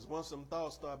 Because once some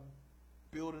thoughts start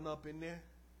building up in there,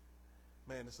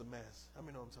 man, it's a mess. I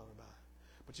mean, know what I'm talking about.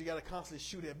 But you got to constantly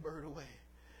shoot that bird away.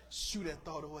 Shoot that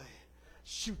thought away.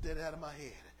 Shoot that out of my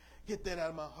head. Get that out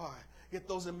of my heart. Get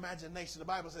those imaginations. The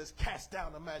Bible says cast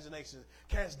down imaginations.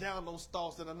 Cast down those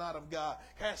thoughts that are not of God.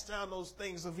 Cast down those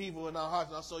things of evil in our hearts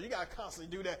and our soul. You got to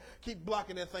constantly do that. Keep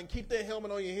blocking that thing. Keep that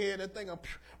helmet on your head. That thing will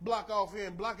block off here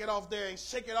and block it off there and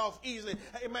shake it off easily.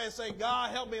 Amen. Say,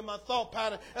 God, help me in my thought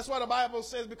pattern. That's why the Bible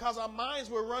says because our minds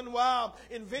will run wild.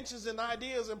 Inventions and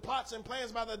ideas and plots and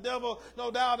plans by the devil,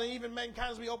 no doubt, and even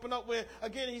mankind as we open up with.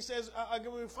 Again, he says,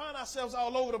 we find ourselves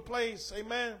all over the place.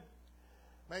 Amen.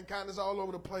 Mankind is all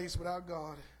over the place without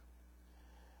God.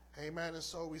 Amen. And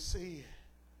so we see,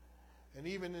 and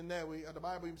even in that, the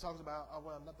Bible even talks about,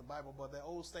 well, not the Bible, but the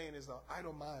old saying is the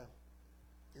idle mind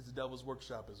is the devil's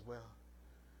workshop as well.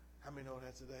 How many know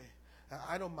that today? An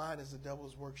idle mind is the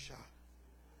devil's workshop.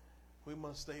 We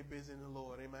must stay busy in the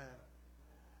Lord. Amen.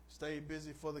 Stay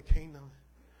busy for the kingdom.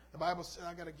 The Bible says,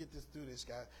 I got to get this through this,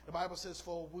 guy. The Bible says,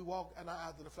 for we walk not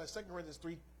after the flesh. 2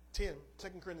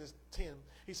 Corinthians 10,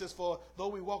 he says, for though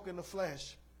we walk in the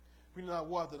flesh, we do not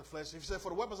war after the flesh. He said, for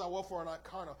the weapons I war for are not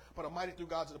carnal, but are mighty through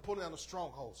God to the pulling down of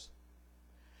strongholds.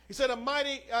 He said,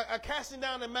 casting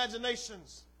down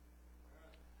imaginations.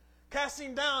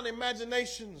 Casting down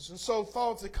imaginations. And so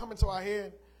thoughts that come into our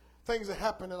head, things that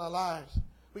happen in our lives,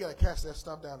 we got to cast that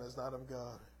stuff down that's not of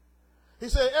God. He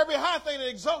said, every high thing that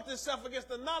exalts itself against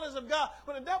the knowledge of God,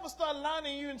 when the devil start lying to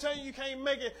you and telling you can't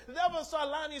make it, the devil start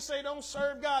lying to you and say don't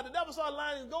serve God, the devil start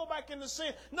lying and go back into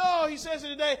sin. No, he says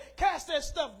today, cast that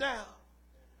stuff down.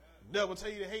 The devil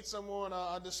tell you to hate someone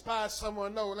or despise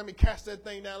someone. No, let me cast that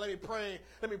thing down. Let me pray.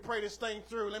 Let me pray this thing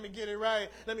through. Let me get it right.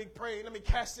 Let me pray. Let me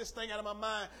cast this thing out of my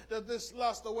mind. This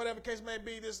lust or whatever the case may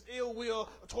be, this ill will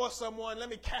towards someone, let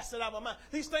me cast it out of my mind.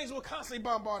 These things will constantly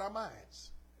bombard our minds.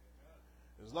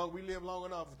 As long as we live long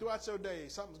enough, throughout your day,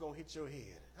 something's going to hit your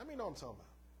head. I mean, know what I'm talking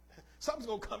about. Something's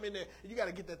going to come in there, and you got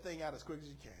to get that thing out as quick as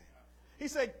you can. He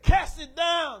said, cast it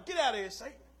down. Get out of here,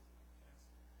 Satan.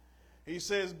 He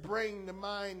says, bring the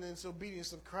mind into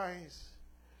obedience of Christ.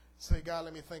 Say, God,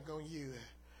 let me think on you.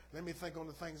 Let me think on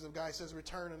the things of God. He says,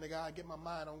 return unto God, get my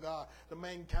mind on God. The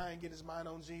mankind get his mind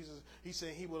on Jesus. He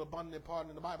said he will abundantly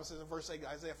pardon. The Bible says in verse 8,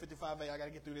 Isaiah 55:8, I got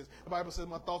to get through this. The Bible says,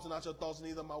 my thoughts are not your thoughts,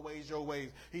 neither my ways your ways.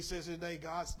 He says today,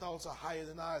 God's thoughts are higher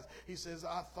than ours. He says,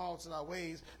 our thoughts and our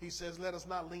ways. He says, let us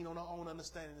not lean on our own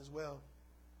understanding as well.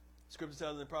 Scripture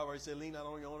tells in Proverbs, he said, lean not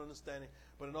on your own understanding,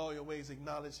 but in all your ways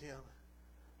acknowledge him.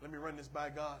 Let me run this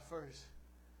by God first.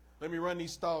 Let me run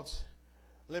these thoughts.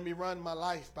 Let me run my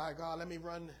life by God. Let me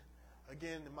run,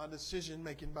 again, my decision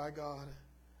making by God.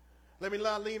 Let me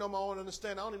not lean on my own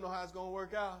understanding. I don't even know how it's going to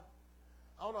work out.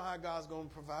 I don't know how God's going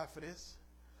to provide for this.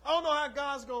 I don't know how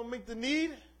God's going to meet the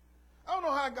need. I don't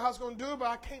know how God's going to do it, but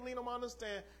I can't lean on my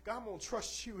understanding. God, I'm going to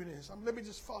trust you in this. Let me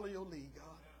just follow your lead, God.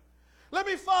 Let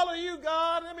me follow you,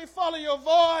 God. Let me follow your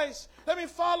voice. Let me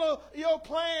follow your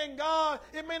plan, God.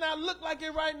 It may not look like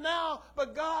it right now,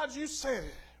 but God, you said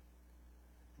it.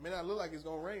 It may not look like it's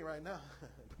going to rain right now,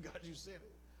 but God, you said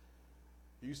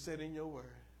it. You said in your word.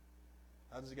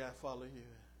 I just got to follow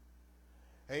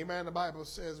you. Amen. The Bible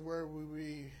says where would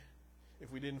we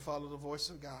if we didn't follow the voice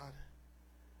of God?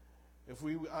 If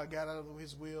we got out of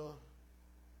his will?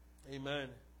 Amen.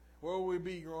 Where would we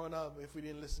be growing up if we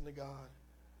didn't listen to God?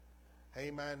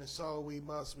 Amen. And so we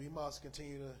must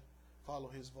continue to follow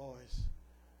his voice.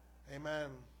 Amen.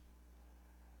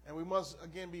 And we must,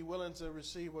 again, be willing to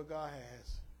receive what God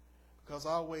has. Because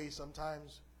our ways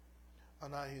sometimes are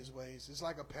not his ways. It's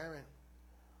like a parent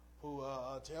who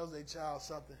tells their child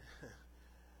something.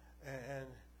 and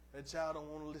the child don't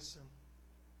want to listen.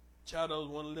 Child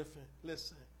doesn't want to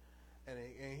listen. And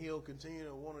he'll continue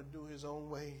to want to do his own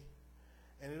way.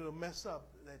 And it'll mess up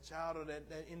that child or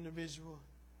that individual.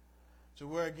 To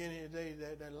where, again, today,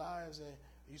 their lives, and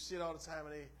you see it all the time,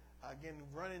 and they, again,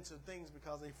 run into things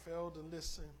because they failed to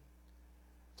listen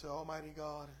to Almighty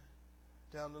God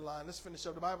down the line. Let's finish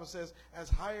up. The Bible says, as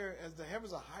the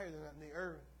heavens are higher than the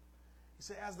earth, He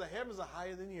said, as the heavens are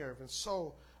higher than the earth, and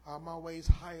so are my ways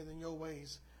higher than your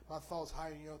ways, my thoughts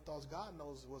higher than your thoughts. God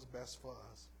knows what's best for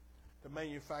us. The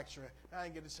manufacturer. I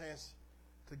didn't get a chance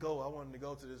to go. I wanted to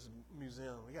go to this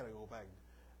museum. We got to go back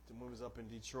to when we was up in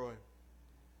Detroit.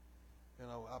 You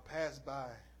know, I passed by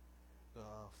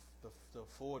the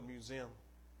Ford Museum,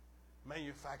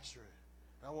 manufacturer.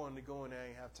 I wanted to go in there. I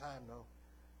didn't have time though.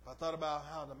 But I thought about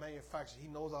how the manufacturer, he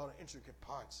knows all the intricate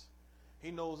parts. He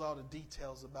knows all the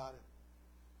details about it.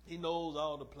 He knows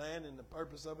all the plan and the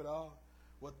purpose of it all,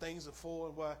 what things are for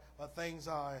and what things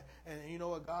are. And you know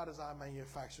what? God is our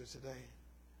manufacturer today.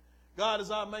 God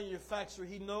is our manufacturer.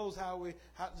 He knows how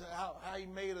He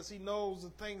made us. He knows the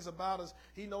things about us.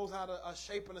 He knows how to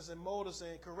shape us and mold us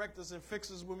and correct us and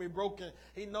fix us when we're broken.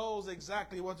 He knows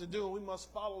exactly what to do. We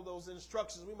must follow those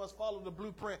instructions. We must follow the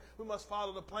blueprint. We must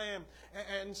follow the plan.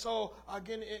 And so,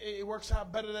 again, it works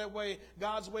out better that way.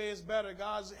 God's way is better.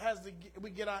 We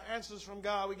get our answers from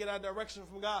God. We get our direction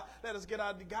from God. Let us get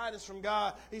our guidance from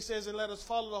God. He says, and let us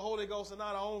follow the Holy Ghost and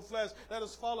not our own flesh. Let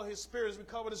us follow His Spirit. As we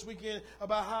cover this weekend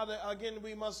about how again,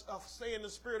 we must stay in the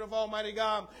Spirit of Almighty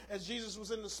God. As Jesus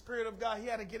was in the Spirit of God, He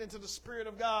had to get into the Spirit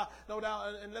of God, no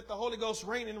doubt, and let the Holy Ghost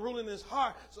reign and rule in His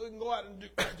heart so He can go out and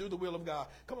do the will of God.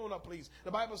 Come on up, please.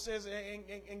 The Bible says,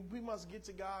 and we must get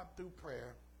to God through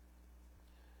prayer.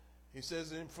 He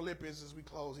says in Philippians as we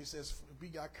close, he says, be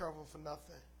God careful for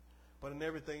nothing, but in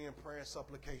everything in prayer and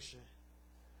supplication.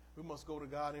 We must go to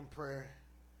God in prayer.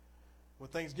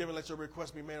 With thanksgiving, let your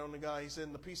request be made unto God. He said,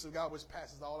 in the peace of God which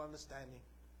passes all understanding,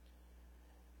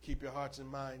 keep your hearts and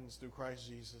minds through Christ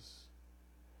Jesus.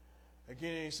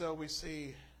 Again, so we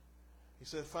see, he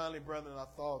said, finally, brethren, our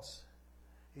thoughts.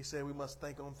 He said we must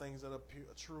think on things that are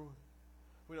true.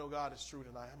 We know God is true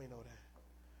tonight. How many know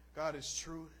that? God is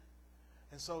true.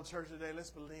 And so, church, today, let's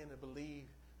begin to believe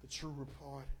the true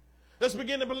report. Let's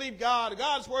begin to believe God.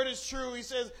 God's word is true. He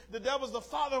says the devil's the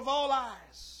father of all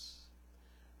lies.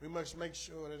 We must make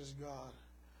sure that it's God.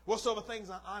 Whatsoever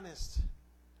things are honest.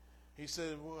 He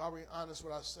said, well, are we honest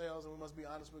with ourselves? And we must be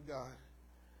honest with God.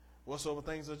 Whatsoever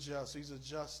things are just. He's a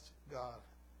just God.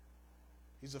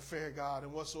 He's a fair God.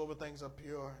 And whatsoever things are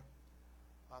pure,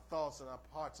 our thoughts and our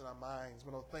hearts and our minds,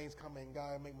 when those things come in,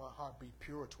 God, make my heart be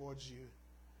pure towards you.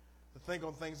 To think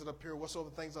on things that are pure. Whatsoever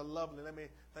things are lovely. Let me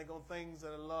think on things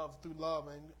that are loved through love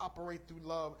and operate through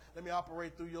love. Let me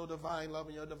operate through your divine love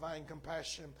and your divine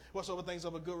compassion. Whatsoever things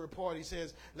of a good report. He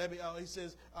says,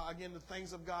 again, the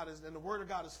things of God and the word of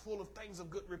God is full of things of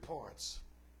good reports.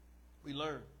 We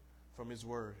learn from His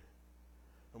word.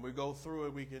 When we go through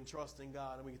it, we can trust in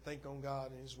God and we can think on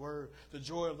God and His word. The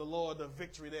joy of the Lord, the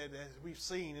victory that we've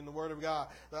seen in the word of God.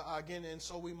 And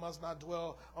so we must not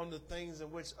dwell on the things in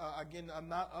which, are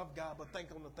not of God, but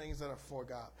think on the things that are for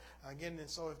God. Again, and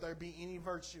so if there be any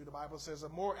virtue, the Bible says,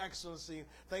 of more excellency,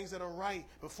 things that are right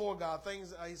before God,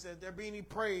 things, He said, there be any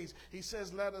praise. He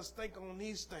says, let us think on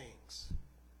these things.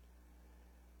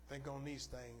 Think on these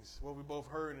things. What we both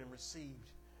heard and received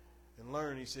and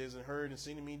learned, He says, and heard and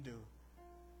seen in me do.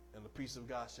 And the peace of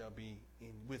God shall be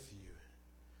with you.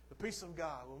 The peace of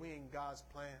God, when we're in God's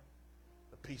plan,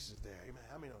 the peace is there. Amen.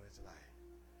 How many know that tonight?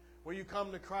 When you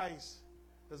come to Christ,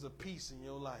 there's a peace in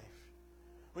your life.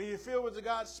 When you feel with the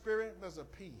God's Spirit, there's a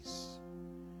peace.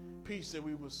 Peace that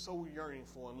we were so yearning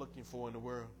for and looking for in the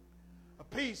world. A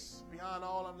peace beyond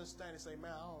all understanding. Say,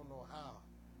 man, I don't know how,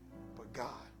 but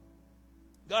God.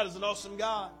 God is an awesome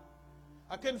God.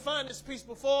 I couldn't find this peace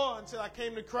before until I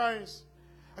came to Christ.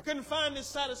 I couldn't find this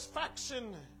satisfaction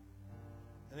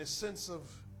and this sense of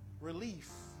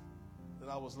relief that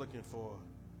I was looking for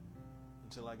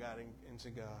until I got into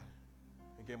God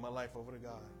and gave my life over to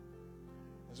God.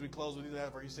 As we close with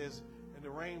that verse, He says, and the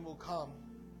rain will come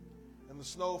and the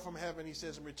snow from heaven, He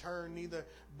says, and return neither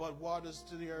but waters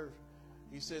to the earth.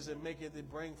 He says, and make it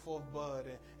bring forth bud.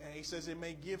 And He says, it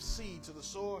may give seed to the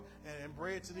sower and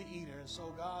bread to the eater. And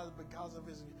so God, because of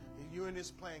you in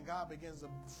this plan, God begins to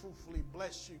fruitfully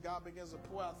bless you. God begins to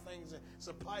pour out things and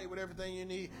supply you with everything you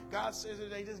need. God says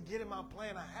today, just get in my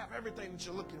plan. I have everything that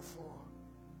you're looking for.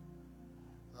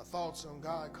 Our thoughts on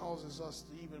God causes us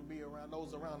to even be around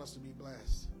those around us to be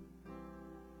blessed.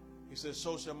 He says,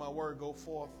 so shall my word go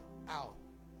forth out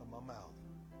of my mouth.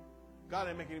 God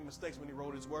didn't make any mistakes when He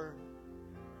wrote His word.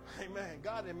 Amen.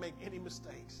 God didn't make any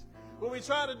mistakes. When we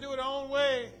try to do it our own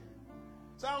way,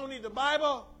 so I don't need the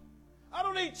Bible. I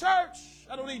don't need church.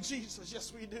 I don't need Jesus.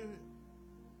 Yes, we do.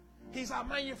 He's our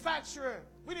manufacturer.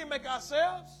 We didn't make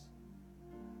ourselves.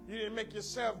 You didn't make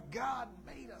yourself. God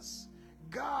made us.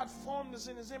 God formed us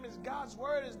in His image. God's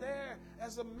word is there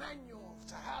as a manual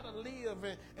to how to live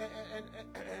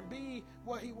and be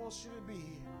what He wants you to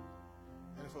be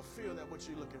and fulfill that what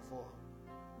you're looking for.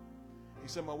 He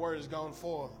said, my word is gone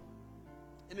forth,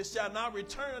 and it shall not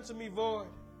return unto me void.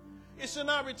 It shall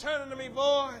not return unto me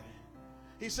void.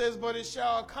 He says, but it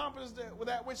shall accomplish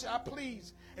that which I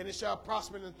please, and it shall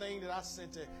prosper in the thing that I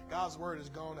sent it. God's word is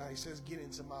gone out. He says, get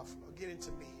into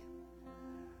me.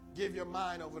 Give your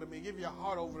mind over to me. Give your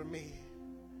heart over to me.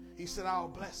 He said, I'll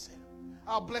bless it.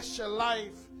 I'll bless your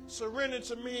life. Surrender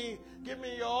to me. Give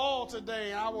me your all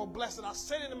today. I will bless it. I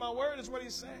said it in my word, is what he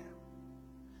said.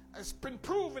 It's been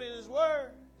proven in his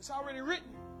word. It's already written.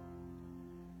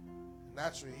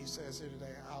 Naturally, he says here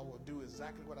today, I will do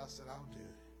exactly what I said I'll do.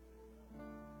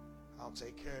 I'll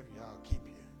take care of you. I'll keep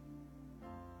you.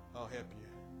 I'll help you.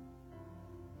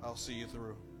 I'll see you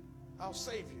through. I'll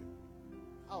save you.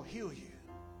 I'll heal you.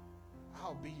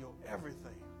 I'll be your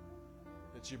everything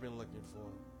that you've been looking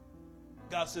for.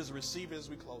 God says receive it as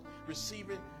we close. Receive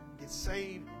it. Get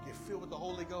saved. Get filled with the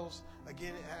Holy Ghost.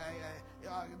 Again,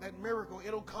 that miracle,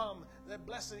 it'll come. That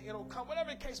blessing, it'll come.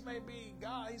 Whatever the case may be,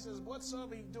 God, he says,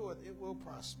 whatsoever he doeth, it will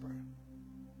prosper.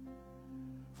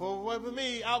 For with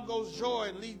me, out goes joy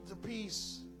and lead to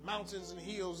peace. Mountains and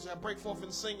hills that break forth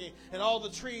in singing, and all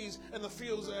the trees and the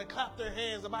fields that clap their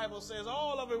hands. The Bible says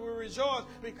all of it will rejoice,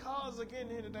 because again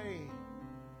here today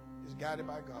is guided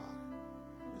by God.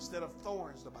 Instead of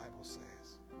thorns, the Bible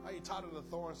says. Are you tired of the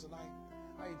thorns tonight?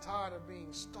 Are you tired of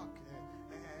being stuck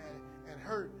and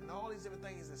hurt and all these different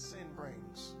things that sin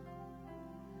brings?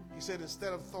 He said,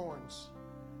 instead of thorns,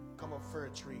 come up fir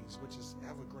trees, which is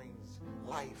evergreens,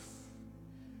 life.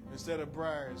 Instead of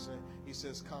briars, he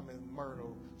says, come in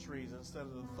myrtle trees. Instead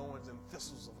of the thorns and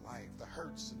thistles of life, the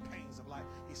hurts and pains of life,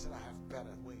 he said, I have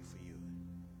better way for you.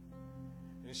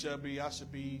 And it shall be, I shall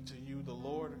be to you the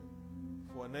Lord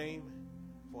for a name,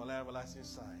 for an everlasting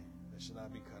sign that shall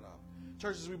not be cut off.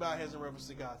 Churches, we bow our heads in reverence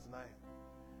to God tonight.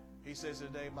 He says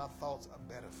today, my thoughts are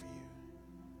better for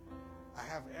you. I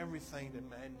have everything that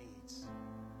man needs.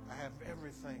 I have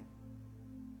everything.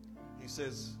 He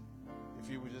says, if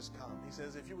you would just come. He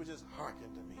says, if you would just hearken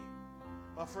to me.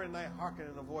 My friend, tonight, hearken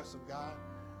in the voice of God.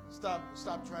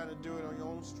 Stop trying to do it on your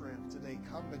own strength today.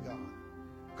 Come to God.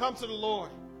 Come to the Lord.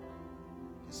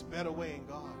 It's a better way in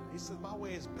God. He says, my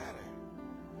way is better.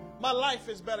 My life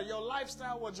is better. Your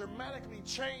lifestyle will dramatically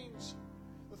change.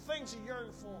 The things you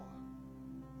yearn for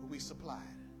will be supplied.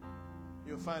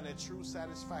 You'll find that true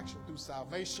satisfaction through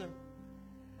salvation.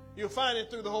 You'll find it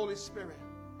through the Holy Spirit.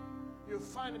 You'll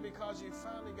find it because you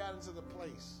finally got into the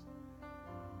place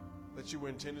that you were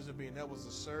intended to be, and that was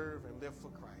to serve and live for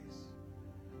Christ.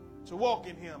 To walk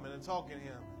in him and to talk in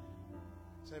him.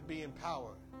 To be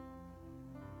empowered.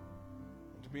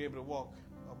 And to be able to walk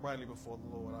uprightly before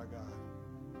the Lord our God.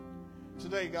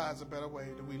 Today, God's a better way.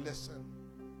 Do we listen?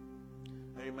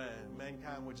 Amen.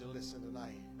 Mankind, would you listen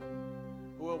tonight?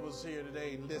 Whoever's here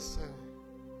today, listen.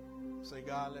 Say,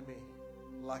 God, let me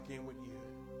lock in with you.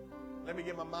 Let me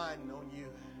get my mind on you.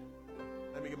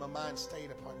 Let me get my mind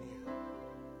stayed upon you.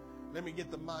 Let me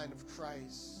get the mind of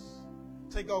Christ.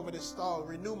 Take over this thought.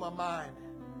 Renew my mind.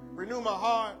 Renew my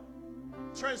heart.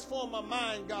 Transform my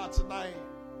mind, God, tonight.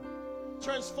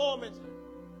 Transform it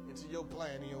into your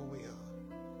plan and your will.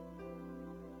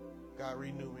 God,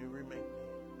 renew me, remake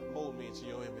me, mold me into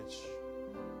your image.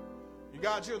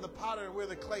 God, you're the potter and we're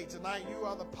the clay tonight. You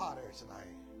are the potter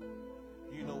tonight.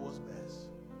 You know what's best.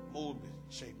 Mold me,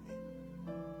 shape me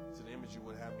to the image you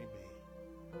would have me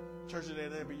be. Church, today,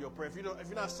 that be your prayer. If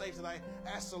you're not saved tonight,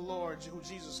 ask the Lord, who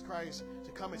Jesus Christ,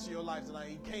 to come into your life tonight.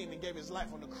 He came and gave his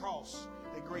life on the cross.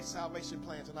 A great salvation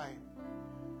plan tonight.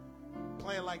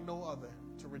 Plan like no other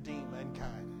to redeem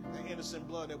mankind. The innocent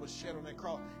blood that was shed on that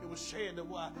cross, it was shed to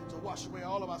wash away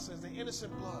all of our sins. The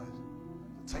innocent blood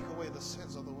to take away the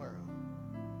sins of the world.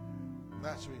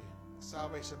 Naturally,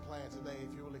 salvation plan today,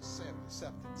 if you will accept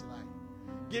it tonight.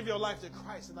 Give your life to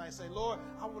Christ tonight and say, Lord,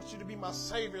 I want you to be my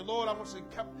Savior. Lord, I want you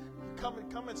to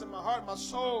come into my heart, my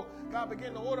soul. God,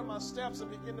 begin to order my steps and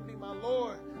begin to be my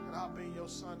Lord. And I'll be your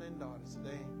son and daughter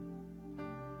today.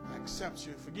 I accept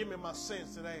you. Forgive me my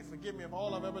sins today. Forgive me of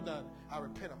all I've ever done. I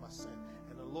repent of my sin.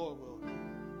 And the Lord will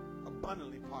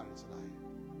abundantly pardon tonight.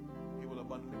 He will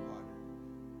abundantly pardon.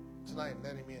 Tonight,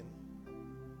 let him in.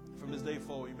 From this day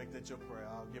forward, you make that your prayer.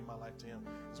 I'll give my life to him.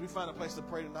 As we find a place to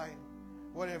pray tonight,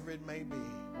 whatever it may be,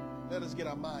 let us get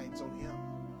our minds on him.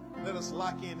 Let us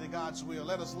lock into God's will.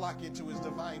 Let us lock into his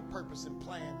divine purpose and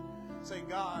plan. Say,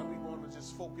 God, we want to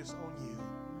just focus on you.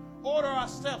 Order our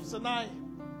steps tonight.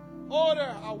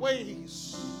 Order our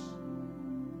ways.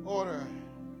 Order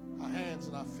our hands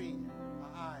and our feet,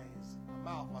 our eyes, our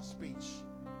mouth, our speech.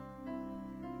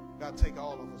 God, take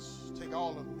all of us. Take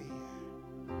all of me.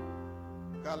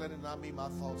 God, let it not be my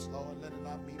thoughts, Lord. Let it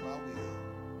not be my will.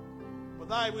 But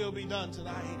thy will be done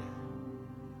tonight.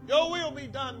 Your will be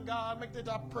done, God. Make that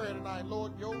our prayer tonight,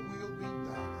 Lord. Your will be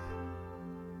done.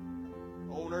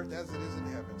 On earth as it is in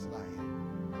heaven tonight.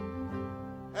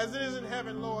 As it is in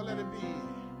heaven, Lord, let it be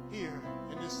here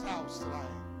in this house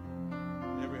tonight.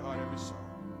 In every heart, every soul.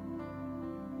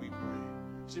 We pray.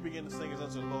 She began to sing as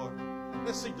unto the Lord.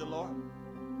 Let's seek the Lord.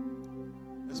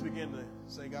 Let's begin to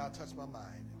say, God, touch my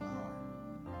mind and my heart.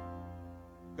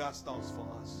 God's thoughts for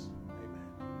us.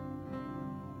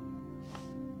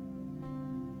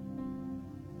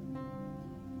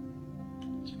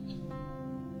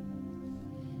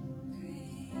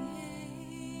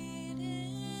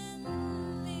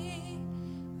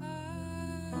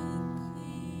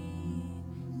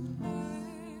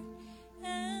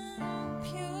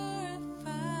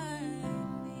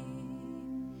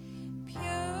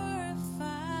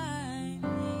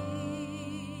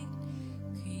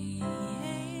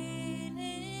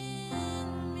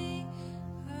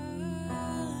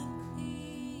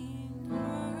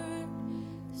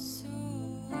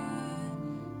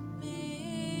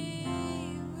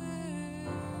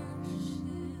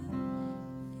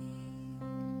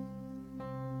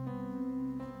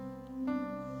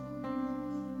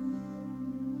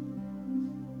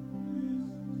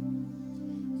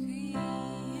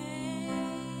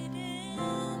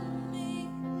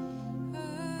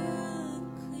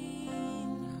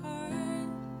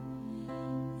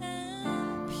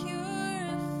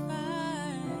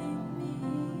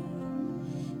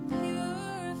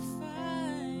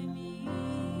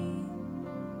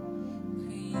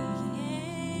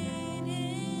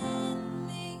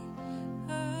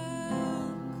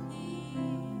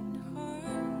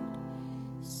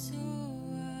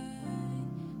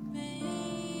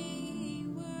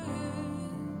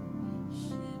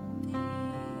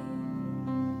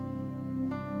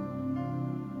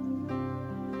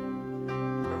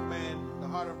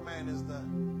 Is the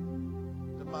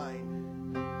mind.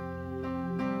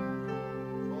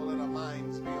 Oh, let our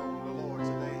minds be on the Lord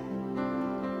today.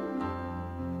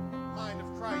 Mind of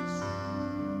Christ.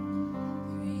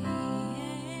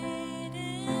 Create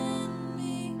in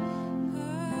me a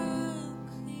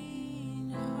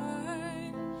clean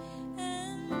heart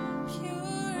and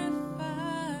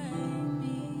purify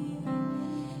me.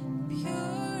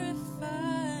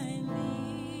 Purify me.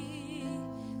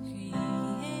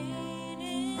 Create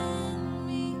in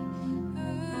me a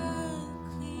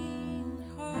clean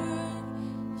heart,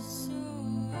 so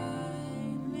I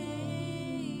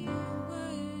may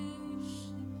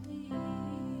worship thee.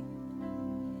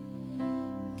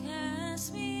 Cast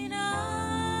me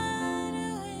not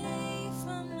away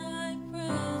from thy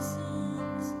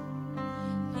presence.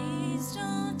 Please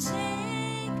don't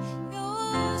take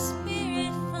your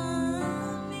spirit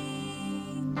from me,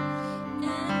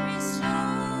 and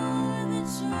restore the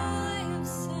joy of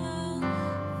salvation,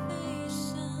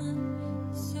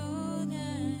 so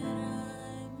that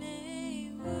I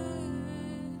may worship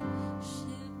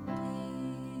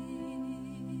thee.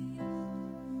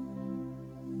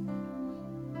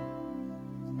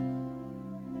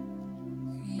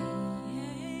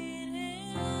 Create in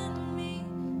me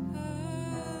a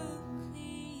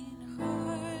clean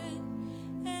heart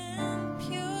and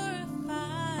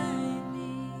purify me.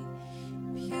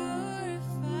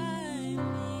 Purify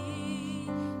me.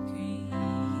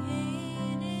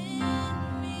 Create in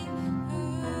me a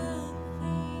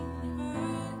clean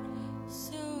heart,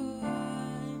 so I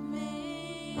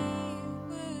may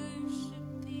worship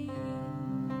thee.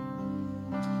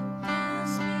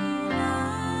 Cast me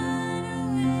not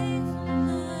away from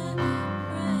thy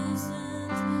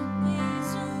presence. Please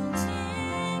don't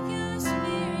take your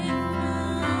spirit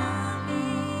from me,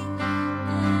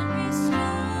 and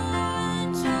restore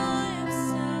the joy of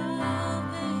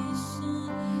salvation,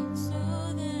 so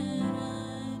that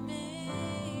I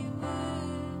may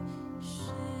worship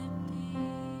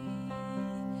thee.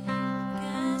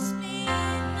 Cast me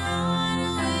not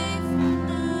away from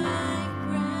thy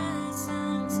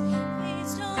presence.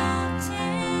 Please don't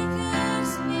take your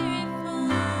spirit from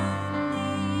me,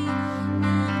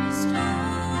 and restore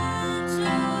the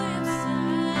joy of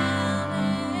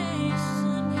salvation,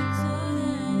 so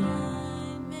that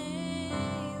I may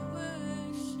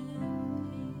worship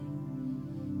thee.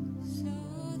 So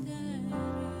that I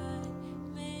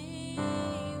may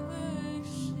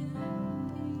worship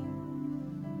thee.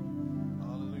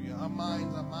 Hallelujah. Our minds.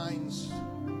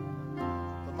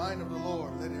 The mind of the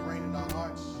Lord, let it reign in our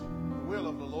hearts. The will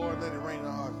of the Lord, let it reign in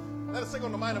our hearts. Let us think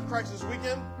on the mind of Christ this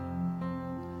weekend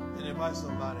and invite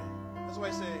somebody. That's why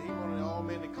he said he wanted all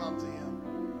men to come to him.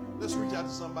 Let's reach out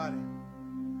to somebody.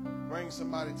 Bring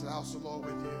somebody to the house of the Lord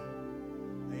with you.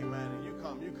 Amen. And you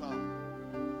come.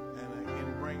 And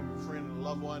again, bring a friend and love.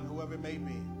 loved one, whoever it may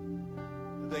be,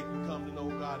 that they can come to know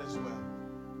God as well.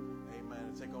 Amen.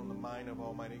 And take on the mind of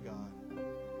Almighty God.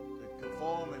 To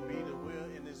conform and be the will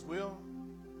in His will.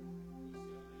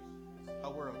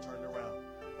 Our world turned around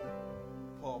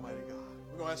for Almighty God.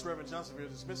 We're going to ask Reverend Johnson if you'll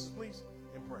dismiss us, please,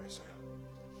 in prayer, sir.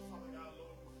 Father God,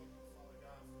 Lord, we thank you, Father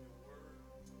God, for your word.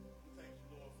 We thank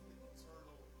you, Lord, for the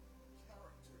eternal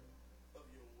character of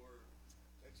your word.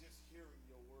 That just hearing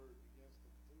your word begins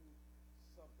to do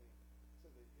something to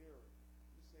the hearer.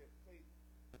 You said faith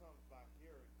comes by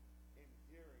hearing, and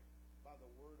hearing by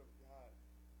the word of God.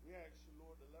 We ask you,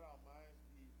 Lord, to let our minds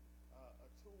be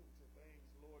attuned to things,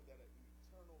 Lord, that are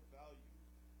eternal value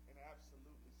and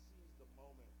absolutely seize the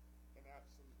moment and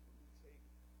absolutely take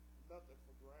nothing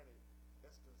for granted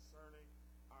that's concerning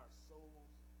our souls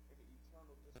and the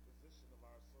eternal disposition of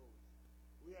our souls.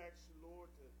 We ask you, Lord,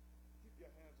 to keep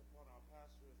your hands upon our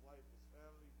pastor, his wife, his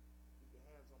family. Keep your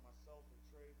hands on myself and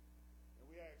Trey. And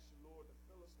we ask you, Lord, to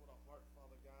fill us with a heart,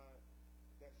 Father God,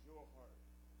 that's your heart,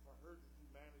 for hurting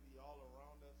humanity all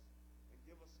around us. And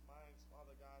give us minds,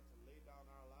 Father God, to lay down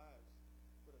our lives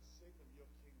for the sake of your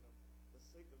kingdom, the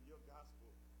sake of your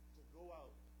gospel, to go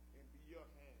out and be your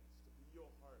hands, to be your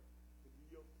heart, to be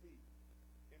your feet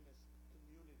in this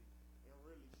community and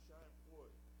really shine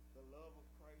forth the love of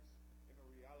Christ and the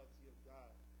reality of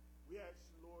God. We ask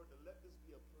you, Lord, to let this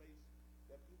be a place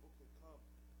that people can come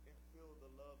and feel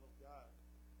the love of God.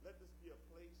 Let this be a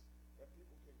place that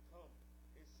people can come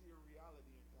and see a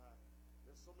reality in God.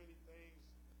 There's so many things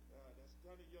that's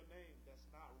done in your name that's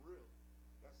not real,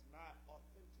 that's not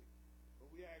authentic. But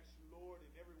we ask you, Lord,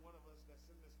 and every one of us that's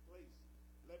in this place,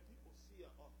 let people see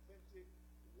an authentic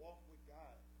walk with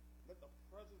God. Let the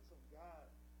presence of God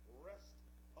rest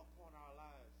upon our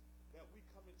lives. That we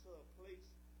come into a place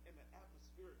and the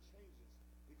atmosphere changes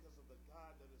because of the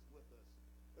God that is with us.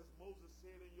 As Moses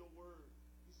said in your word,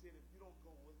 he said, if you don't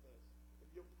go with us, if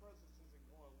your presence isn't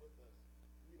going with us,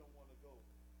 we don't want to go.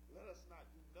 Let us not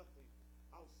do nothing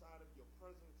outside of your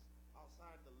presence,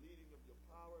 outside the leading of your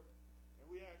power. And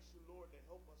we ask you, Lord, to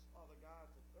help us, Father God,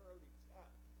 to thoroughly tap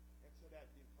into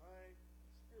that divine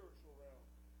spiritual realm,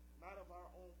 not of our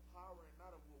own power and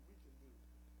not of what we can do,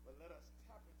 but let us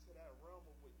tap into that realm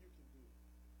of what you can do.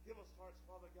 Give us hearts,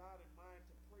 Father God, and mind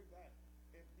to pray back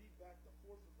and beat back the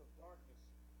forces of darkness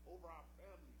over our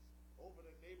families, over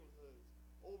the neighborhoods,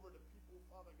 over the people,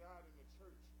 Father God, in the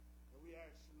church. And we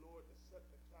ask you, Lord, to set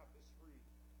the captives free.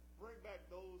 Bring back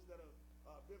those that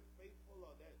have been faithful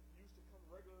or that used to come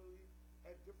regularly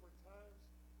at different times.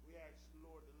 We ask you,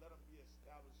 Lord, to let them be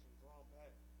established and drawn back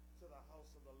to the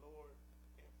house of the Lord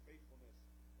in faithfulness.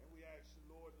 And we ask you,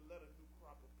 Lord, to let a new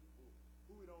crop of people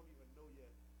who we don't even know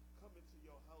yet come into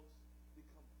your house,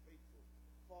 become faithful,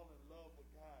 fall in love with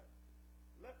God.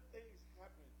 Let things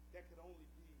happen that could only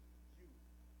be you.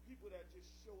 People that just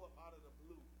show up out of the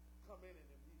blue, come in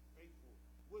and be faithful,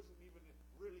 wasn't even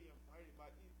really invited by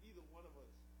either one of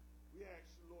us. We ask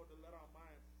you, Lord, to let our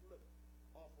mind flip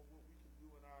off of what we can do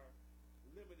in our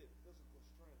limited physical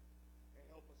strength and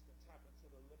help us to tap into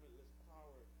the limitless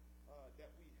power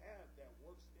that we have that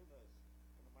works in us.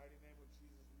 In the mighty name of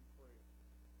Jesus we pray.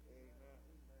 Amen.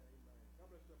 Amen. God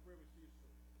bless you. I pray with you.